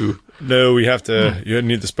two. No, we have to, you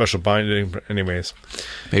need the special binding. Anyways.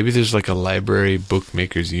 Maybe there's a library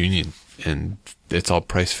bookmakers union and it's all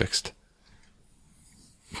price fixed.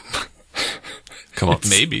 Come on.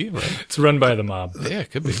 Maybe. Right? It's run by the mob. Yeah,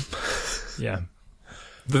 it could be. Yeah.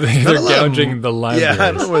 They're gouging the library. Yeah,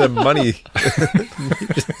 I don't know where the money...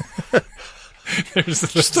 There's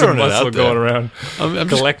some muscle going around. I'm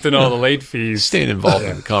collecting all the late fees. Staying involved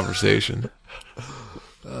in the conversation.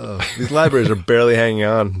 These libraries are barely hanging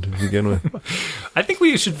on to begin with. I think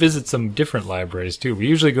we should visit some different libraries, too. We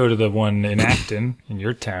usually go to the one in Acton, in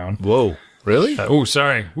your town. Whoa. Really?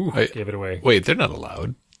 Sorry. Gave it away. Wait, they're not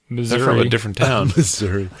allowed. Missouri. They're from a different town.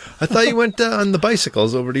 Missouri. I thought you went on the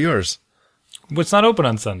bicycles over to yours. Well, it's not open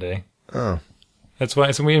on Sunday. Oh. That's why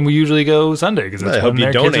we usually go Sunday, because that's when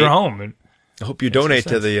their kids are home. I hope you donate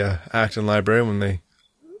to the Acton Library when they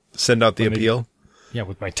send out the appeal. Yeah,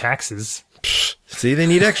 with my taxes. See, they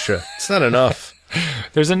need extra. It's not enough.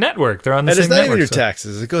 There's a network. They're on the same network. And it's not even your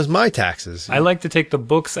taxes. It goes my taxes. I like to take the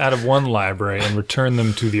books out of one library and return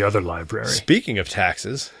them to the other library. Speaking of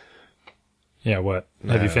taxes. Yeah, what?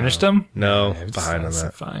 Have you finished them? No, behind on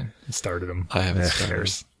that. Fine. I started them. I haven't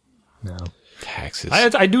started. No. Taxes.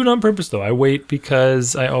 I do it on purpose, though. I wait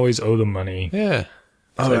because I always owe them money. Yeah.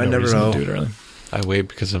 So I never know. Do it early. I wait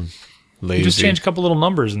because I'm lazy. You just change a couple little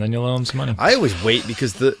numbers and then you'll owe them some money. I always wait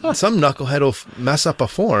because some knucklehead will mess up a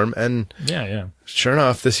form, and sure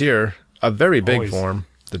enough, this year a very big form,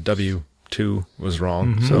 the W-2 was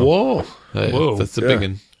wrong. Mm-hmm. So. Whoa, that's the big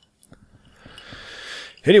one.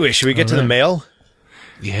 Anyway, should we get to the mail?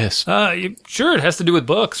 Yes. Sure, it has to do with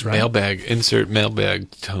books, right? Mailbag. Insert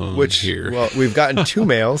mailbag tone here. Well, we've gotten 2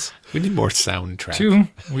 mails. We need more soundtrack. 2.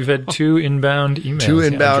 We've had 2 inbound emails. 2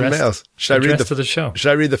 inbound addressed- mails. Should I read addressed to the show? Should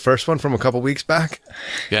I read the first one from a couple weeks back?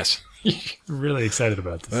 Yes. Really excited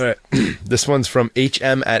about this. All right. This one's from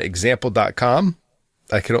hm@example.com.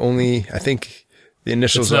 I think the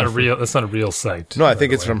initials That's not are a real. That's not a real site. No, I by think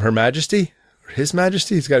the it's way. from Her Majesty or His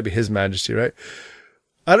Majesty. It's got to be His Majesty, right?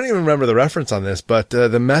 I don't even remember the reference on this, but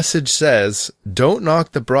the message says, "Don't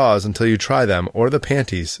knock the bras until you try them, or the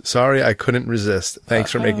panties. Sorry, I couldn't resist.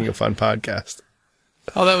 Thanks for making a fun podcast."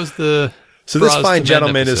 Oh, that was the. So this Bras to fine Men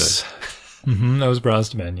gentleman episode. is That was Bras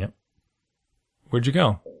to Men. Yep. Where'd you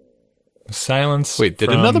go? Silence. Wait, did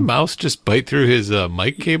from- another mouse just bite through his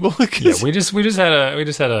mic cable? Yeah, we just had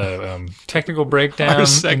a technical breakdown. Our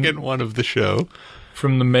second one of the show.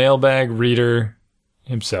 from the mailbag reader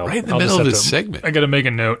himself. Right in the I'll middle just of have his segment. I got to make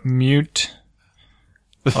a note. Mute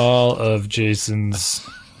all of Jason's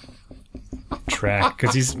track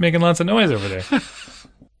because he's making lots of noise over there.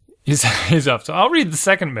 He's up. So I'll read the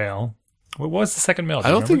second mail. What was the second mail? Do I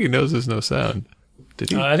you don't think remember? he knows there's no sound.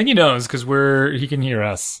 Did he? I think he knows because he can hear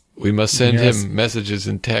us. We must send Yes. him messages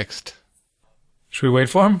in text. Should we wait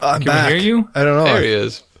for him? I'm can back. we hear you? I don't know. There he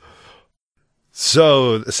is.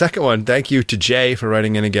 So the second one, thank you to Jay for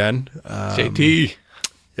writing in again. JT.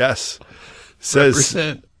 Yes, says,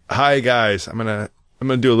 Represent. "Hi guys, I'm gonna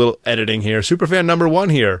do a little editing here. Superfan number 1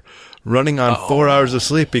 here, running on 4 hours of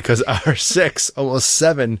sleep because our 6, almost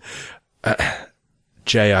 7."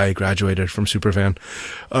 Jay, I graduated from Superfan.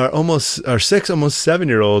 Our 6, almost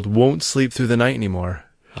 7-year-old won't sleep through the night anymore.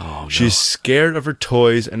 Oh, no. She's scared of her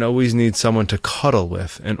toys and always needs someone to cuddle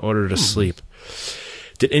with in order to sleep.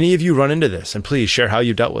 Did any of you run into this? And please share how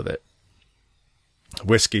you dealt with it.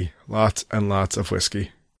 Whiskey. Lots and lots of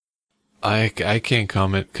whiskey. I can't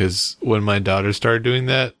comment because when my daughter started doing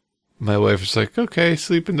that, my wife was like, "Okay,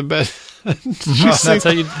 sleep in the bed."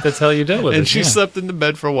 That's how you dealt with it. And she yeah. slept in the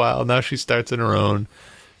bed for a while. Now she starts in her own.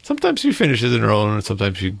 Sometimes she finishes in her own, and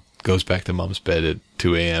sometimes she goes back to mom's bed at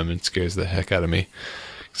 2 a.m. and scares the heck out of me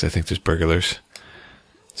because I think there's burglars.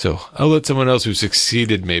 So I'll let someone else who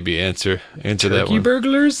succeeded maybe answer that Turkey one.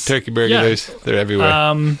 burglars? Turkey burglars. They're everywhere.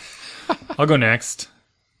 I'll go next.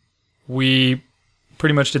 We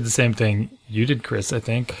pretty much did the same thing you did, Chris, I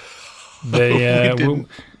think. They we didn't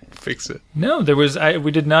fix it. no, there was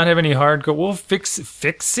we did not have any hardcore. We'll fix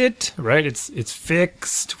it, right? It's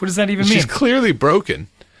fixed. What does that even mean? She's clearly broken.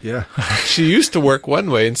 Yeah. She used to work one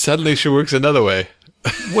way, and suddenly she works another way.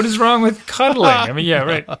 What is wrong with cuddling? I mean, yeah,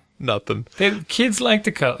 right. Nothing. Kids like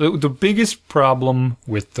to cuddle. The biggest problem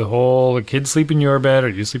with the kids sleep in your bed or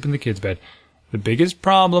you sleep in the kid's bed, the biggest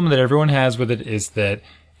problem that everyone has with it is that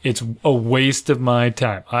it's a waste of my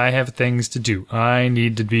time. I have things to do. I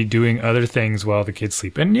need to be doing other things while the kids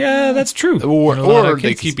sleep. And yeah, that's true. Or In a lot of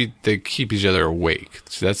they cases. keep each other awake.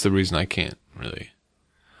 So that's the reason I can't really.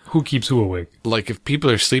 Who keeps who awake? Like if people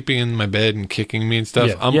are sleeping in my bed and kicking me and stuff,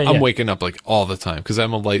 Yeah, I'm yeah. waking up like all the time because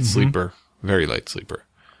I'm a light sleeper, very light sleeper.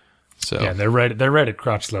 So Yeah, they're right at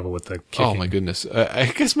crotch level with the kicking. oh my goodness, I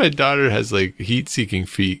guess my daughter has like heat-seeking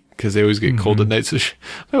feet because they always get cold at night. So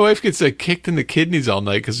my wife gets like kicked in the kidneys all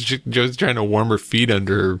night because Joe's trying to warm her feet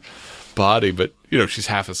under her body, but she's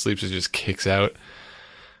half asleep, so she just kicks out.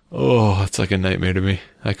 Oh, it's like a nightmare to me.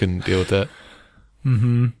 I couldn't deal with that.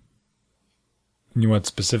 You want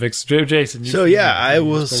specifics? Jason. So yeah, I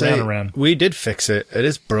will say around. we did fix it. It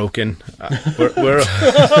is broken. We're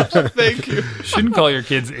Thank you. Shouldn't call your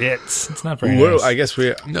kids its. It's not very nice. I guess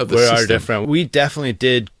we No, the we are system. different. We definitely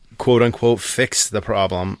did quote unquote fix the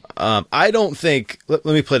problem. I don't think. Let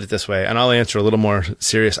me put it this way, and I'll answer a little more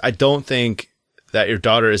serious. I don't think that your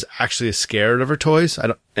daughter is actually scared of her toys.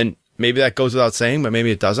 And maybe that goes without saying, but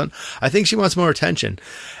maybe it doesn't. I think she wants more attention.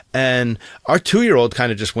 And our 2-year-old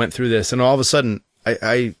kind of just went through this, and all of a sudden,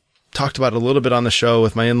 I talked about it a little bit on the show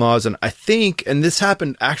with my in-laws, and I think, and this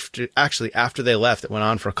happened after they left, it went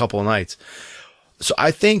on for a couple of nights. So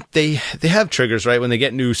I think they have triggers, right? When they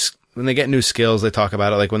get new skills, they talk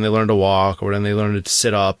about it, like when they learn to walk or when they learn to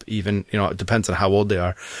sit up, even, it depends on how old they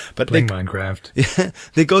are. But Playing Minecraft.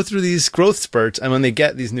 they go through these growth spurts, and when they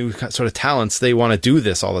get these new sort of talents, they want to do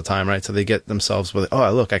this all the time, right? So they get themselves with,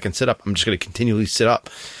 oh, look, I can sit up. I'm just going to continually sit up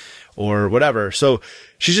or whatever. So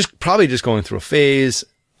she's probably just going through a phase.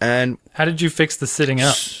 And How did you fix the sitting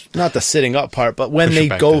up? not the sitting up part, but when Push they it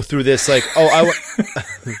back go down. through this, like,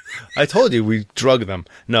 I told you we drug them.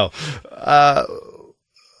 No,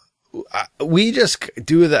 we just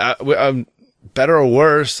do that. Better or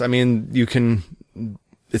worse. I mean, you can,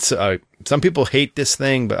 it's, some people hate this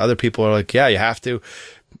thing, but other people are like, yeah, you have to.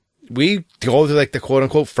 we go to like the quote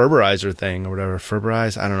unquote Ferberizer thing or whatever.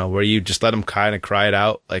 Ferberize, I don't know, where you just let them kind of cry it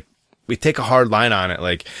out. Like, we take a hard line on it.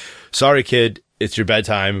 Like, sorry, kid, it's your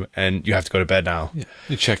bedtime and you have to go to bed now. Yeah.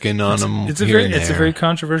 You check in on them. It's a very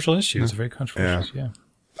controversial issue. It's a very controversial issue.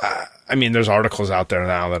 Yeah. I mean, there's articles out there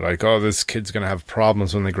now that are like, oh, this kid's going to have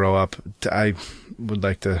problems when they grow up. I would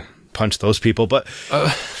like to punch those people, but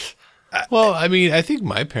well, I mean, I think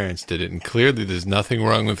my parents did it, and clearly there's nothing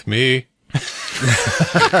wrong with me.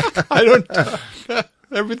 I don't.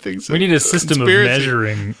 Everything's. We need a system conspiracy. Of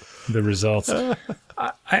measuring the results.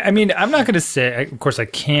 I mean, I'm not going to say. Of course, I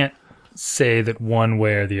can't say that one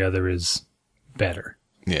way or the other is better.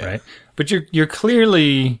 Yeah. Right. But you're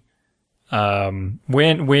clearly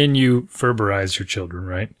when you Ferberize your children,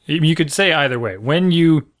 right? You could say either way. When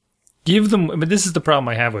you give them, but this is the problem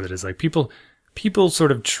I have with it, is like people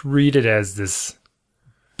sort of treat it as this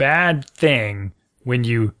bad thing when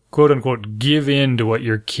you quote unquote give in to what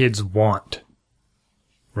your kids want,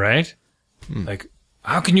 right? Like,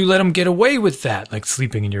 how can you let them get away with that? Like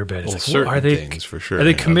sleeping in your bed. It's well, like, certain things for sure. Are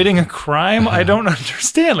they committing a crime? I don't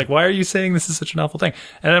understand. Like, why are you saying this is such an awful thing?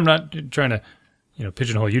 And I'm not trying to,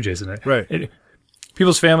 pigeonhole you, Jason. Right.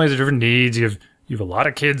 People's families have different needs. You have a lot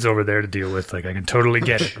of kids over there to deal with. Like, I can totally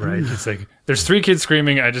get it, right? It's like, there's 3 kids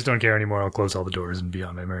screaming. I just don't care anymore. I'll close all the doors and be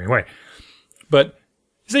on my merry way. But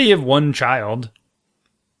say you have one child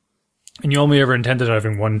and you only ever intended on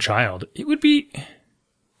having one child.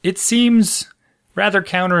 It seems rather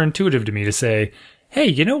counterintuitive to me to say, hey,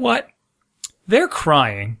 you know what? They're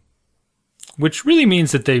crying, which really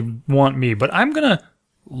means that they want me, but I'm going to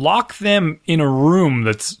lock them in a room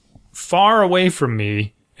that's far away from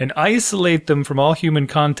me and isolate them from all human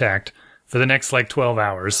contact for the next 12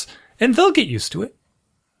 hours, and they'll get used to it.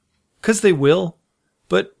 'Cause they will.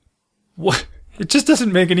 But what? It just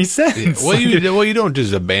doesn't make any sense. Yeah. Well, you don't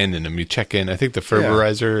just abandon them. You check in. I think the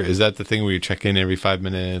Ferberizer, is that the thing where you check in every 5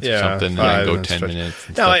 minutes or something, and then go 10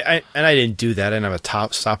 minutes? No, I didn't do that. I didn't have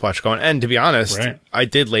a stopwatch going. And to be honest, I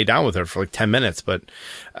did lay down with her for 10 minutes, but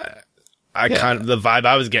kind of, the vibe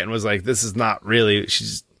I was getting was like, this is not really,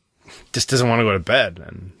 she's just doesn't want to go to bed.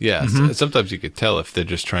 And sometimes you could tell if they're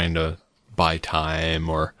just trying to buy time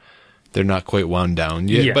or they're not quite wound down.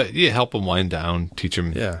 But help them wind down, teach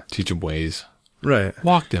them ways. Right.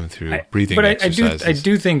 Walk them through breathing exercises. I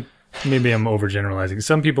do think maybe I'm overgeneralizing.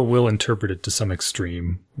 Some people will interpret it to some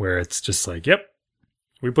extreme where it's just like, yep,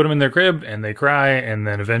 we put them in their crib and they cry, and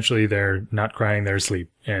then eventually they're not crying, they're asleep.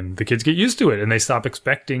 And the kids get used to it and they stop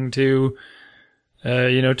expecting to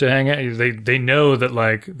hang out. They know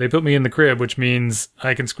that they put me in the crib, which means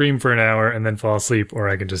I can scream for an hour and then fall asleep, or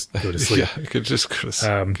I can just go to sleep. I could just go to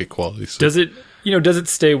sleep, get quality sleep. Does it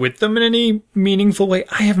stay with them in any meaningful way?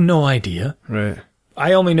 I have no idea. Right.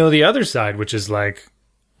 I only know the other side, which is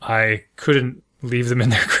I couldn't leave them in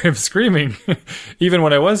their crib screaming, even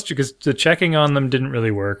when I was, because the checking on them didn't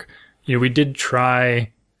really work. We did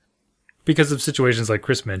try, because of situations like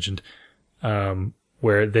Chris mentioned,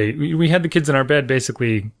 where we had the kids in our bed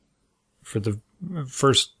basically for the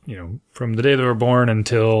first, from the day they were born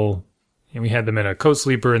until we had them in a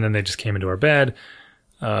co-sleeper, and then they just came into our bed.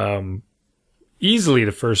 Easily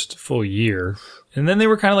the first full year. And then they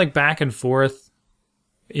were kind of back and forth.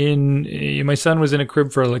 My son was in a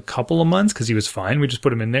crib for a couple of months because he was fine. We just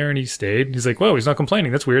put him in there and he stayed. He's like, whoa, he's not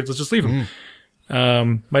complaining. That's weird. Let's just leave him.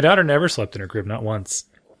 My daughter never slept in her crib, not once.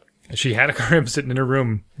 She had a crib sitting in her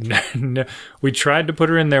room. We tried to put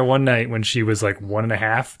her in there one night when she was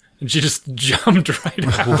 1.5, and she just jumped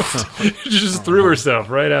right out. She just threw herself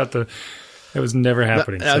right out the... It was never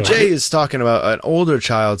happening. Now Jay is talking about an older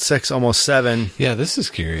child, 6, almost 7. Yeah, this is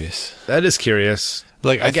curious. That is curious.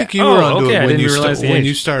 I think you were onto it when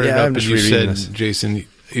you started up, and you said, Jason,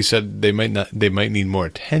 you said they might need more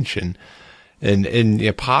attention,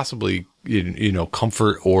 and possibly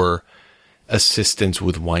comfort or assistance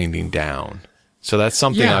with winding down. So that's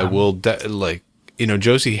something I will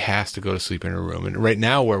Josie has to go to sleep in her room, and right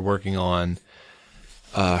now we're working on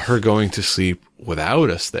her going to sleep without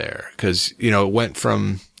us there, because it went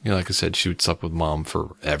from like I said, she would sleep with mom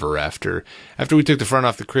forever after we took the front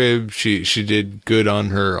off the crib. She did good on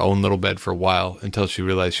her own little bed for a while until she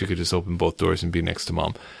realized she could just open both doors and be next to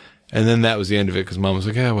mom, and then that was the end of it, because mom was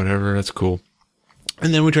like, yeah, whatever, that's cool.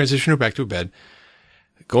 And then we transitioned her back to a bed.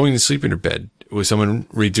 Going to sleep in her bed, when someone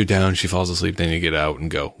reads her down, she falls asleep, then you get out and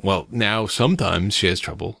go. Well, now sometimes she has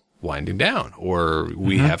trouble winding down, or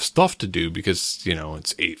we have stuff to do because,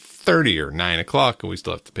 it's 8:30 or 9 o'clock and we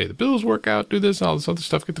still have to pay the bills, work out, do this, all this other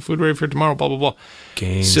stuff, get the food ready for tomorrow, blah, blah, blah.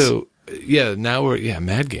 Gains. So, now we're,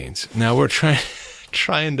 mad gains. Now we're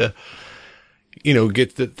trying to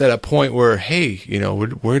get to that point where, hey,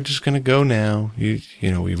 we're just going to go now. We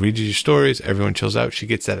read you your stories. Everyone chills out. She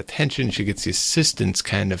gets that attention. She gets the assistance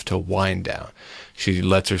kind of to wind down. She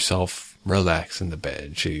lets herself relax in the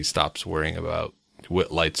bed. She stops worrying about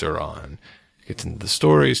what lights are on. Gets into the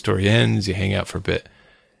story. Story ends. You hang out for a bit.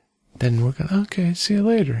 Then we're going to, okay, see you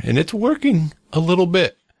later. And it's working a little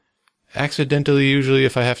bit. Accidentally, usually,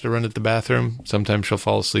 if I have to run to the bathroom, sometimes she'll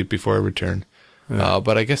fall asleep before I return. Yeah.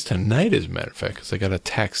 But I guess tonight, as a matter of fact, because I got a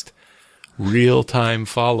text, real-time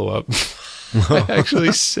follow-up. I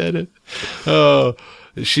actually said it. Oh,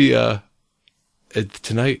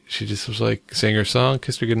 tonight, she just was like, sang her song,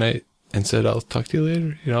 kissed her goodnight, and said, I'll talk to you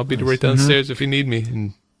later. I'll be right downstairs if you need me.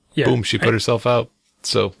 And boom, she put herself out.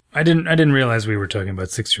 So I didn't realize we were talking about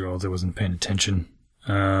 6-year-olds. I wasn't paying attention.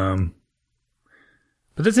 But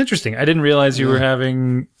that's interesting. I didn't realize you were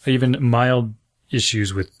having even mild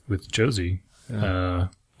issues with Josie.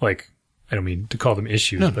 Like, I don't mean to call them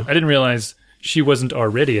issues, but I didn't realize she wasn't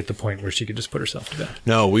already at the point where she could just put herself to bed.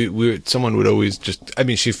 No, someone would always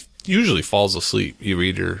she usually falls asleep. You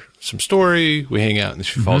read her some story, we hang out, and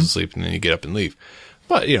she falls asleep, and then you get up and leave.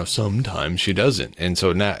 But, sometimes she doesn't. And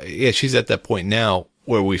so now, she's at that point now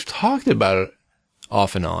where we've talked about it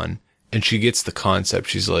off and on, and she gets the concept.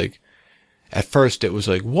 She's like, at first it was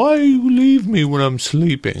like, why you leave me when I'm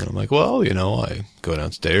sleeping? And I'm like, well, I go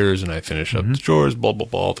downstairs and I finish up the chores, blah, blah,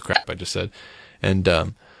 blah, all the crap I just said. And,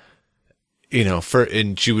 and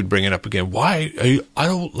she would bring it up again. I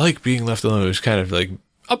don't like being left alone. I was kind of like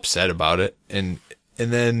upset about it. And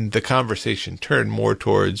then the conversation turned more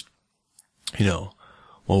towards, well,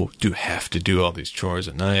 do you have to do all these chores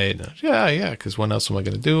at night? And yeah, because when else am I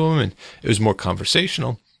going to do them? And it was more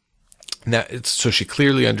conversational. Now, so she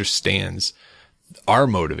clearly understands our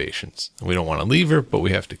motivations. We don't want to leave her, but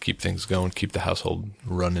we have to keep things going, keep the household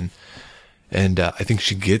running. And I think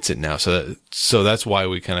she gets it now. So that's why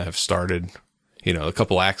we kind of have started, a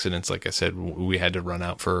couple accidents. Like I said, we had to run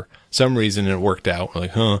out for some reason, and it worked out. We're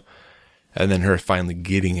like, huh. And then her finally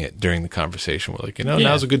getting it during the conversation. We're like,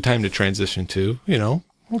 now's a good time to transition to,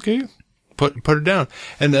 okay, put her down.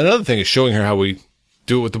 And another thing is showing her how we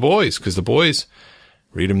do it with the boys, because the boys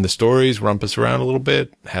read them the stories, rumpus around a little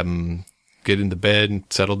bit, have them get into bed and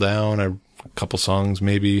settle down, a couple songs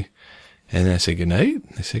maybe, and then I say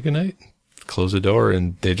goodnight. They say goodnight, close the door,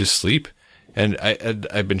 and they just sleep. And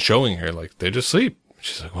I've been showing her, like, they just sleep.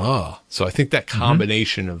 She's like, wow. So I think that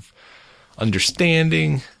combination of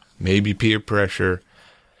understanding, maybe peer pressure,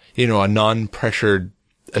 a non-pressured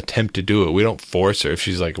attempt to do it. We don't force her. If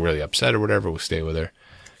she's like really upset or whatever, we'll stay with her.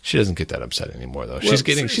 She doesn't get that upset anymore, though.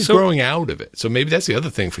 She's growing out of it. So maybe that's the other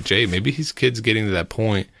thing for Jay. Maybe his kid's getting to that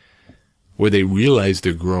point where they realize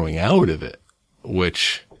they're growing out of it,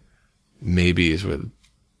 which maybe is where,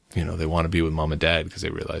 they want to be with mom and dad because they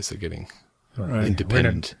realize they're getting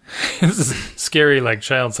independent. This is scary, like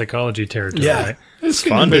child psychology territory. Yeah, right? It's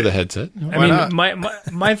fun with the headset.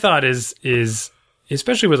 My thought is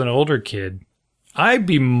especially with an older kid, I'd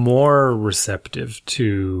be more receptive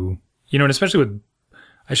to, and especially with,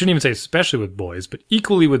 I shouldn't even say especially with boys, but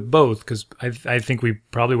equally with both, because I think we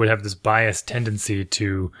probably would have this biased tendency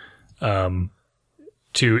to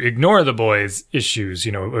ignore the boys' issues,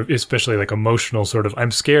 especially like emotional sort of,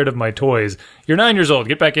 I'm scared of my toys. You're 9 years old.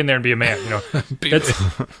 Get back in there and be a man. That's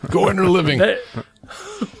go earn a living.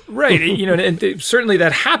 Right. And certainly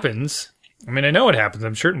that happens. I mean, I know it happens.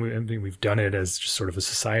 I'm certain we've done it as just sort of a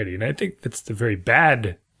society. And I think that's a very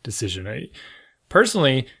bad decision.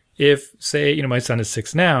 Personally, if, say, my son is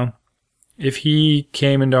 6 now, if he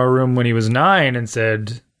came into our room when he was 9 and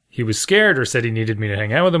said he was scared or said he needed me to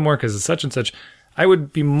hang out with him more because of such and such, I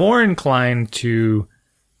would be more inclined to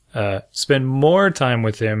spend more time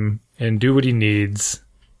with him and do what he needs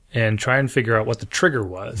and try and figure out what the trigger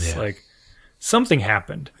was. Yeah. Like, something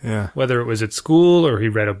happened. Yeah. Whether it was at school or he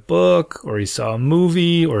read a book or he saw a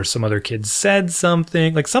movie or some other kid said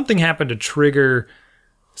something. Like, something happened to trigger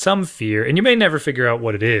some fear, and you may never figure out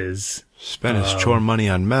what it is. Spent his chore money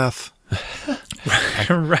on meth.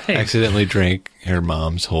 Right. Accidentally drank her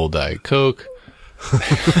mom's whole Diet Coke.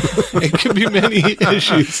 It could be many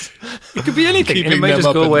issues. It could be anything. And it might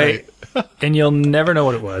just go away, and you'll never know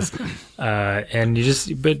what it was. And you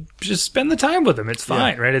just spend the time with them. It's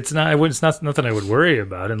fine, right? It's not nothing I would worry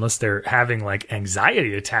about unless they're having like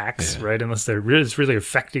anxiety attacks, right? Unless it's really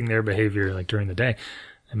affecting their behavior like during the day.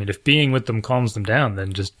 I mean, if being with them calms them down,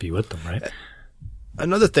 then just be with them, right?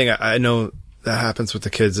 Another thing I know that happens with the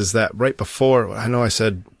kids is that right before, I know I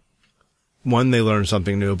said they learn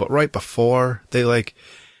something new, but right before they like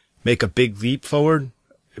make a big leap forward,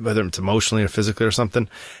 whether it's emotionally or physically or something,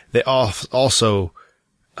 they also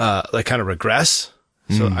like kind of regress.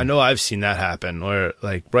 So I know I've seen that happen where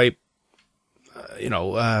like right,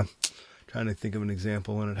 trying to think of an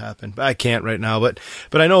example when it happened, but I can't right now. But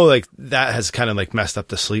I know like that has kind of like messed up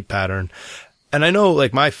the sleep pattern. And I know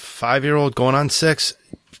like my 5-year-old going on 6,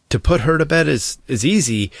 to put her to bed is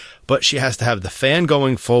easy, but she has to have the fan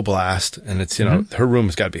going full blast. And it's, her room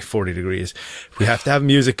has got to be 40 degrees. We have to have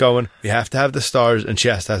music going. We have to have the stars, and she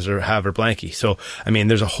has to have her blankie. So, I mean,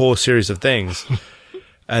 there's a whole series of things.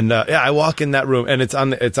 And, I walk in that room, and it's on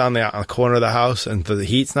the corner of the house, and the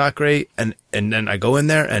heat's not great. And then I go in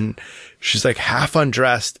there, and she's like half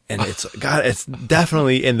undressed, and it's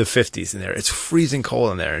definitely in the 50s in there. It's freezing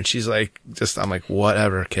cold in there. And she's like, I'm like,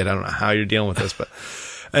 whatever, kid. I don't know how you're dealing with this, but,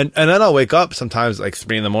 and then I'll wake up sometimes like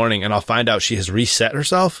 3 a.m, and I'll find out she has reset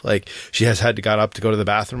herself. Like she has got up to go to the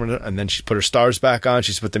bathroom, and then she's put her stars back on.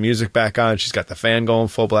 She's put the music back on. She's got the fan going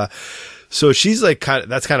full blast. So she's like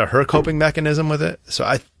that's kind of her coping mechanism with it. So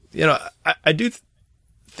I do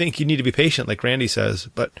think you need to be patient, like Randy says,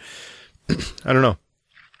 but I don't know.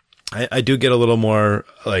 I do get a little more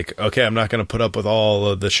like, okay, I'm not going to put up with all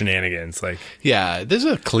of the shenanigans. Like, yeah, there's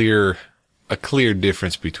a clear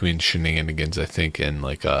difference between shenanigans, I think, and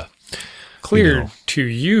like clear to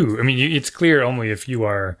you. I mean, it's clear only if you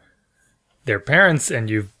are their parents and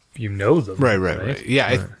you know them. Right.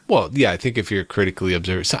 Yeah. I think if you're critically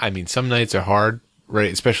observant, I mean, some nights are hard,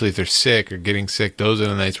 right? Especially if they're sick or getting sick. Those are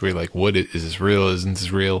the nights where you're like, what is this real? Isn't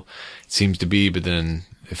this real? It seems to be, but then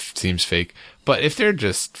it seems fake. But if they're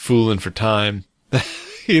just fooling for time,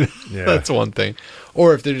 that's one thing.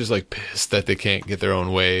 Or if they're just like pissed that they can't get their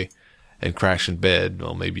own way and crash in bed,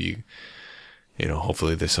 well, maybe,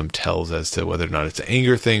 hopefully there's some tells as to whether or not it's an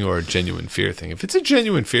anger thing or a genuine fear thing. If it's a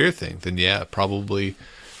genuine fear thing, then yeah, probably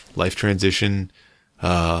life transition,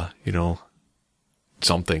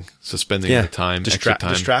 something, suspending the time, extra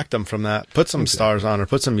time. Distract them from that. Put some stars on or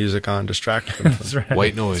put some music on. Distract them. That's right.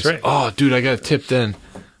 White noise. That's right. Oh, dude, I got a tip then.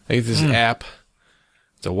 I get this app.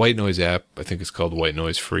 It's a white noise app. I think it's called White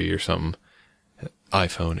Noise Free or something.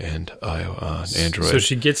 iPhone and Android. So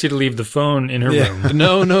she gets you to leave the phone in her room.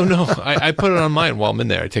 No. I put it on mine while I'm in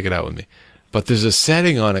there. I take it out with me. But there's a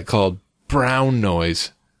setting on it called brown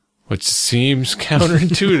noise, which seems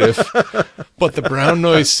counterintuitive. But the brown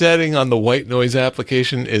noise setting on the white noise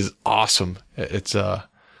application is awesome. It's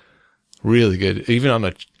really good,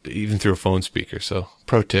 even through a phone speaker. So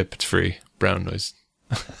pro tip, it's free. Brown noise.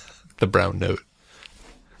 The brown note.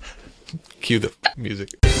 Cue the music.